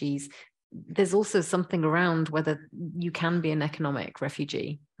refugees. There's also something around whether you can be an economic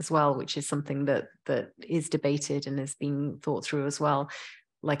refugee as well, which is something that is debated and is being thought through as well.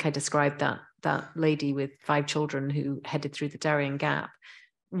 Like I described, that lady with 5 children who headed through the Darien Gap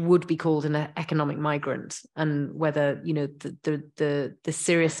would be called an economic migrant, and whether, you know, the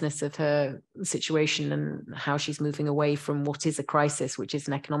seriousness of her situation and how she's moving away from what is a crisis, which is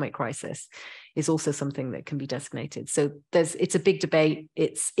an economic crisis, is also something that can be designated. So it's a big debate.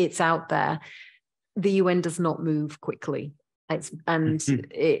 It's out there. The UN does not move quickly. And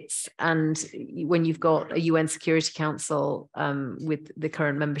when you've got a UN Security Council with the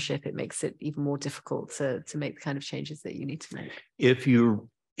current membership, it makes it even more difficult to make the kind of changes that you need to make. If you're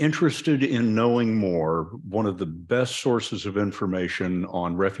interested in knowing more, one of the best sources of information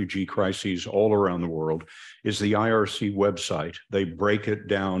on refugee crises all around the world is the IRC website. They break it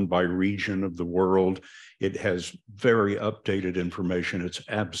down by region of the world. It has very updated information. It's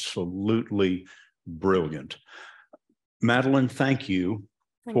absolutely brilliant. Madlin, thank you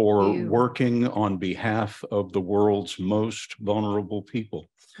for working on behalf of the world's most vulnerable people.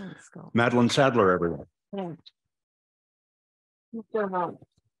 Thanks, Scott. Madlin Sadler, everyone. Thanks.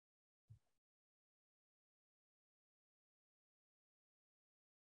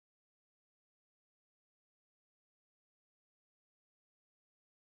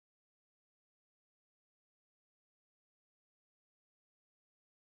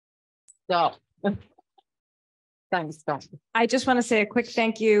 Stop. Thanks, Scott. I just want to say a quick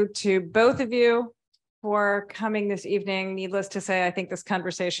thank you to both of you for coming this evening. Needless to say, I think this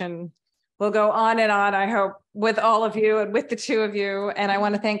conversation will go on and on, I hope, with all of you and with the two of you. And I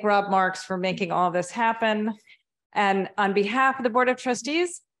want to thank Rob Marks for making all this happen. And on behalf of the Board of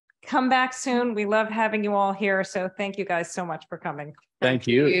Trustees, come back soon. We love having you all here. So thank you guys so much for coming. Thank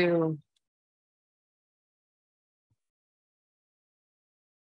you. You.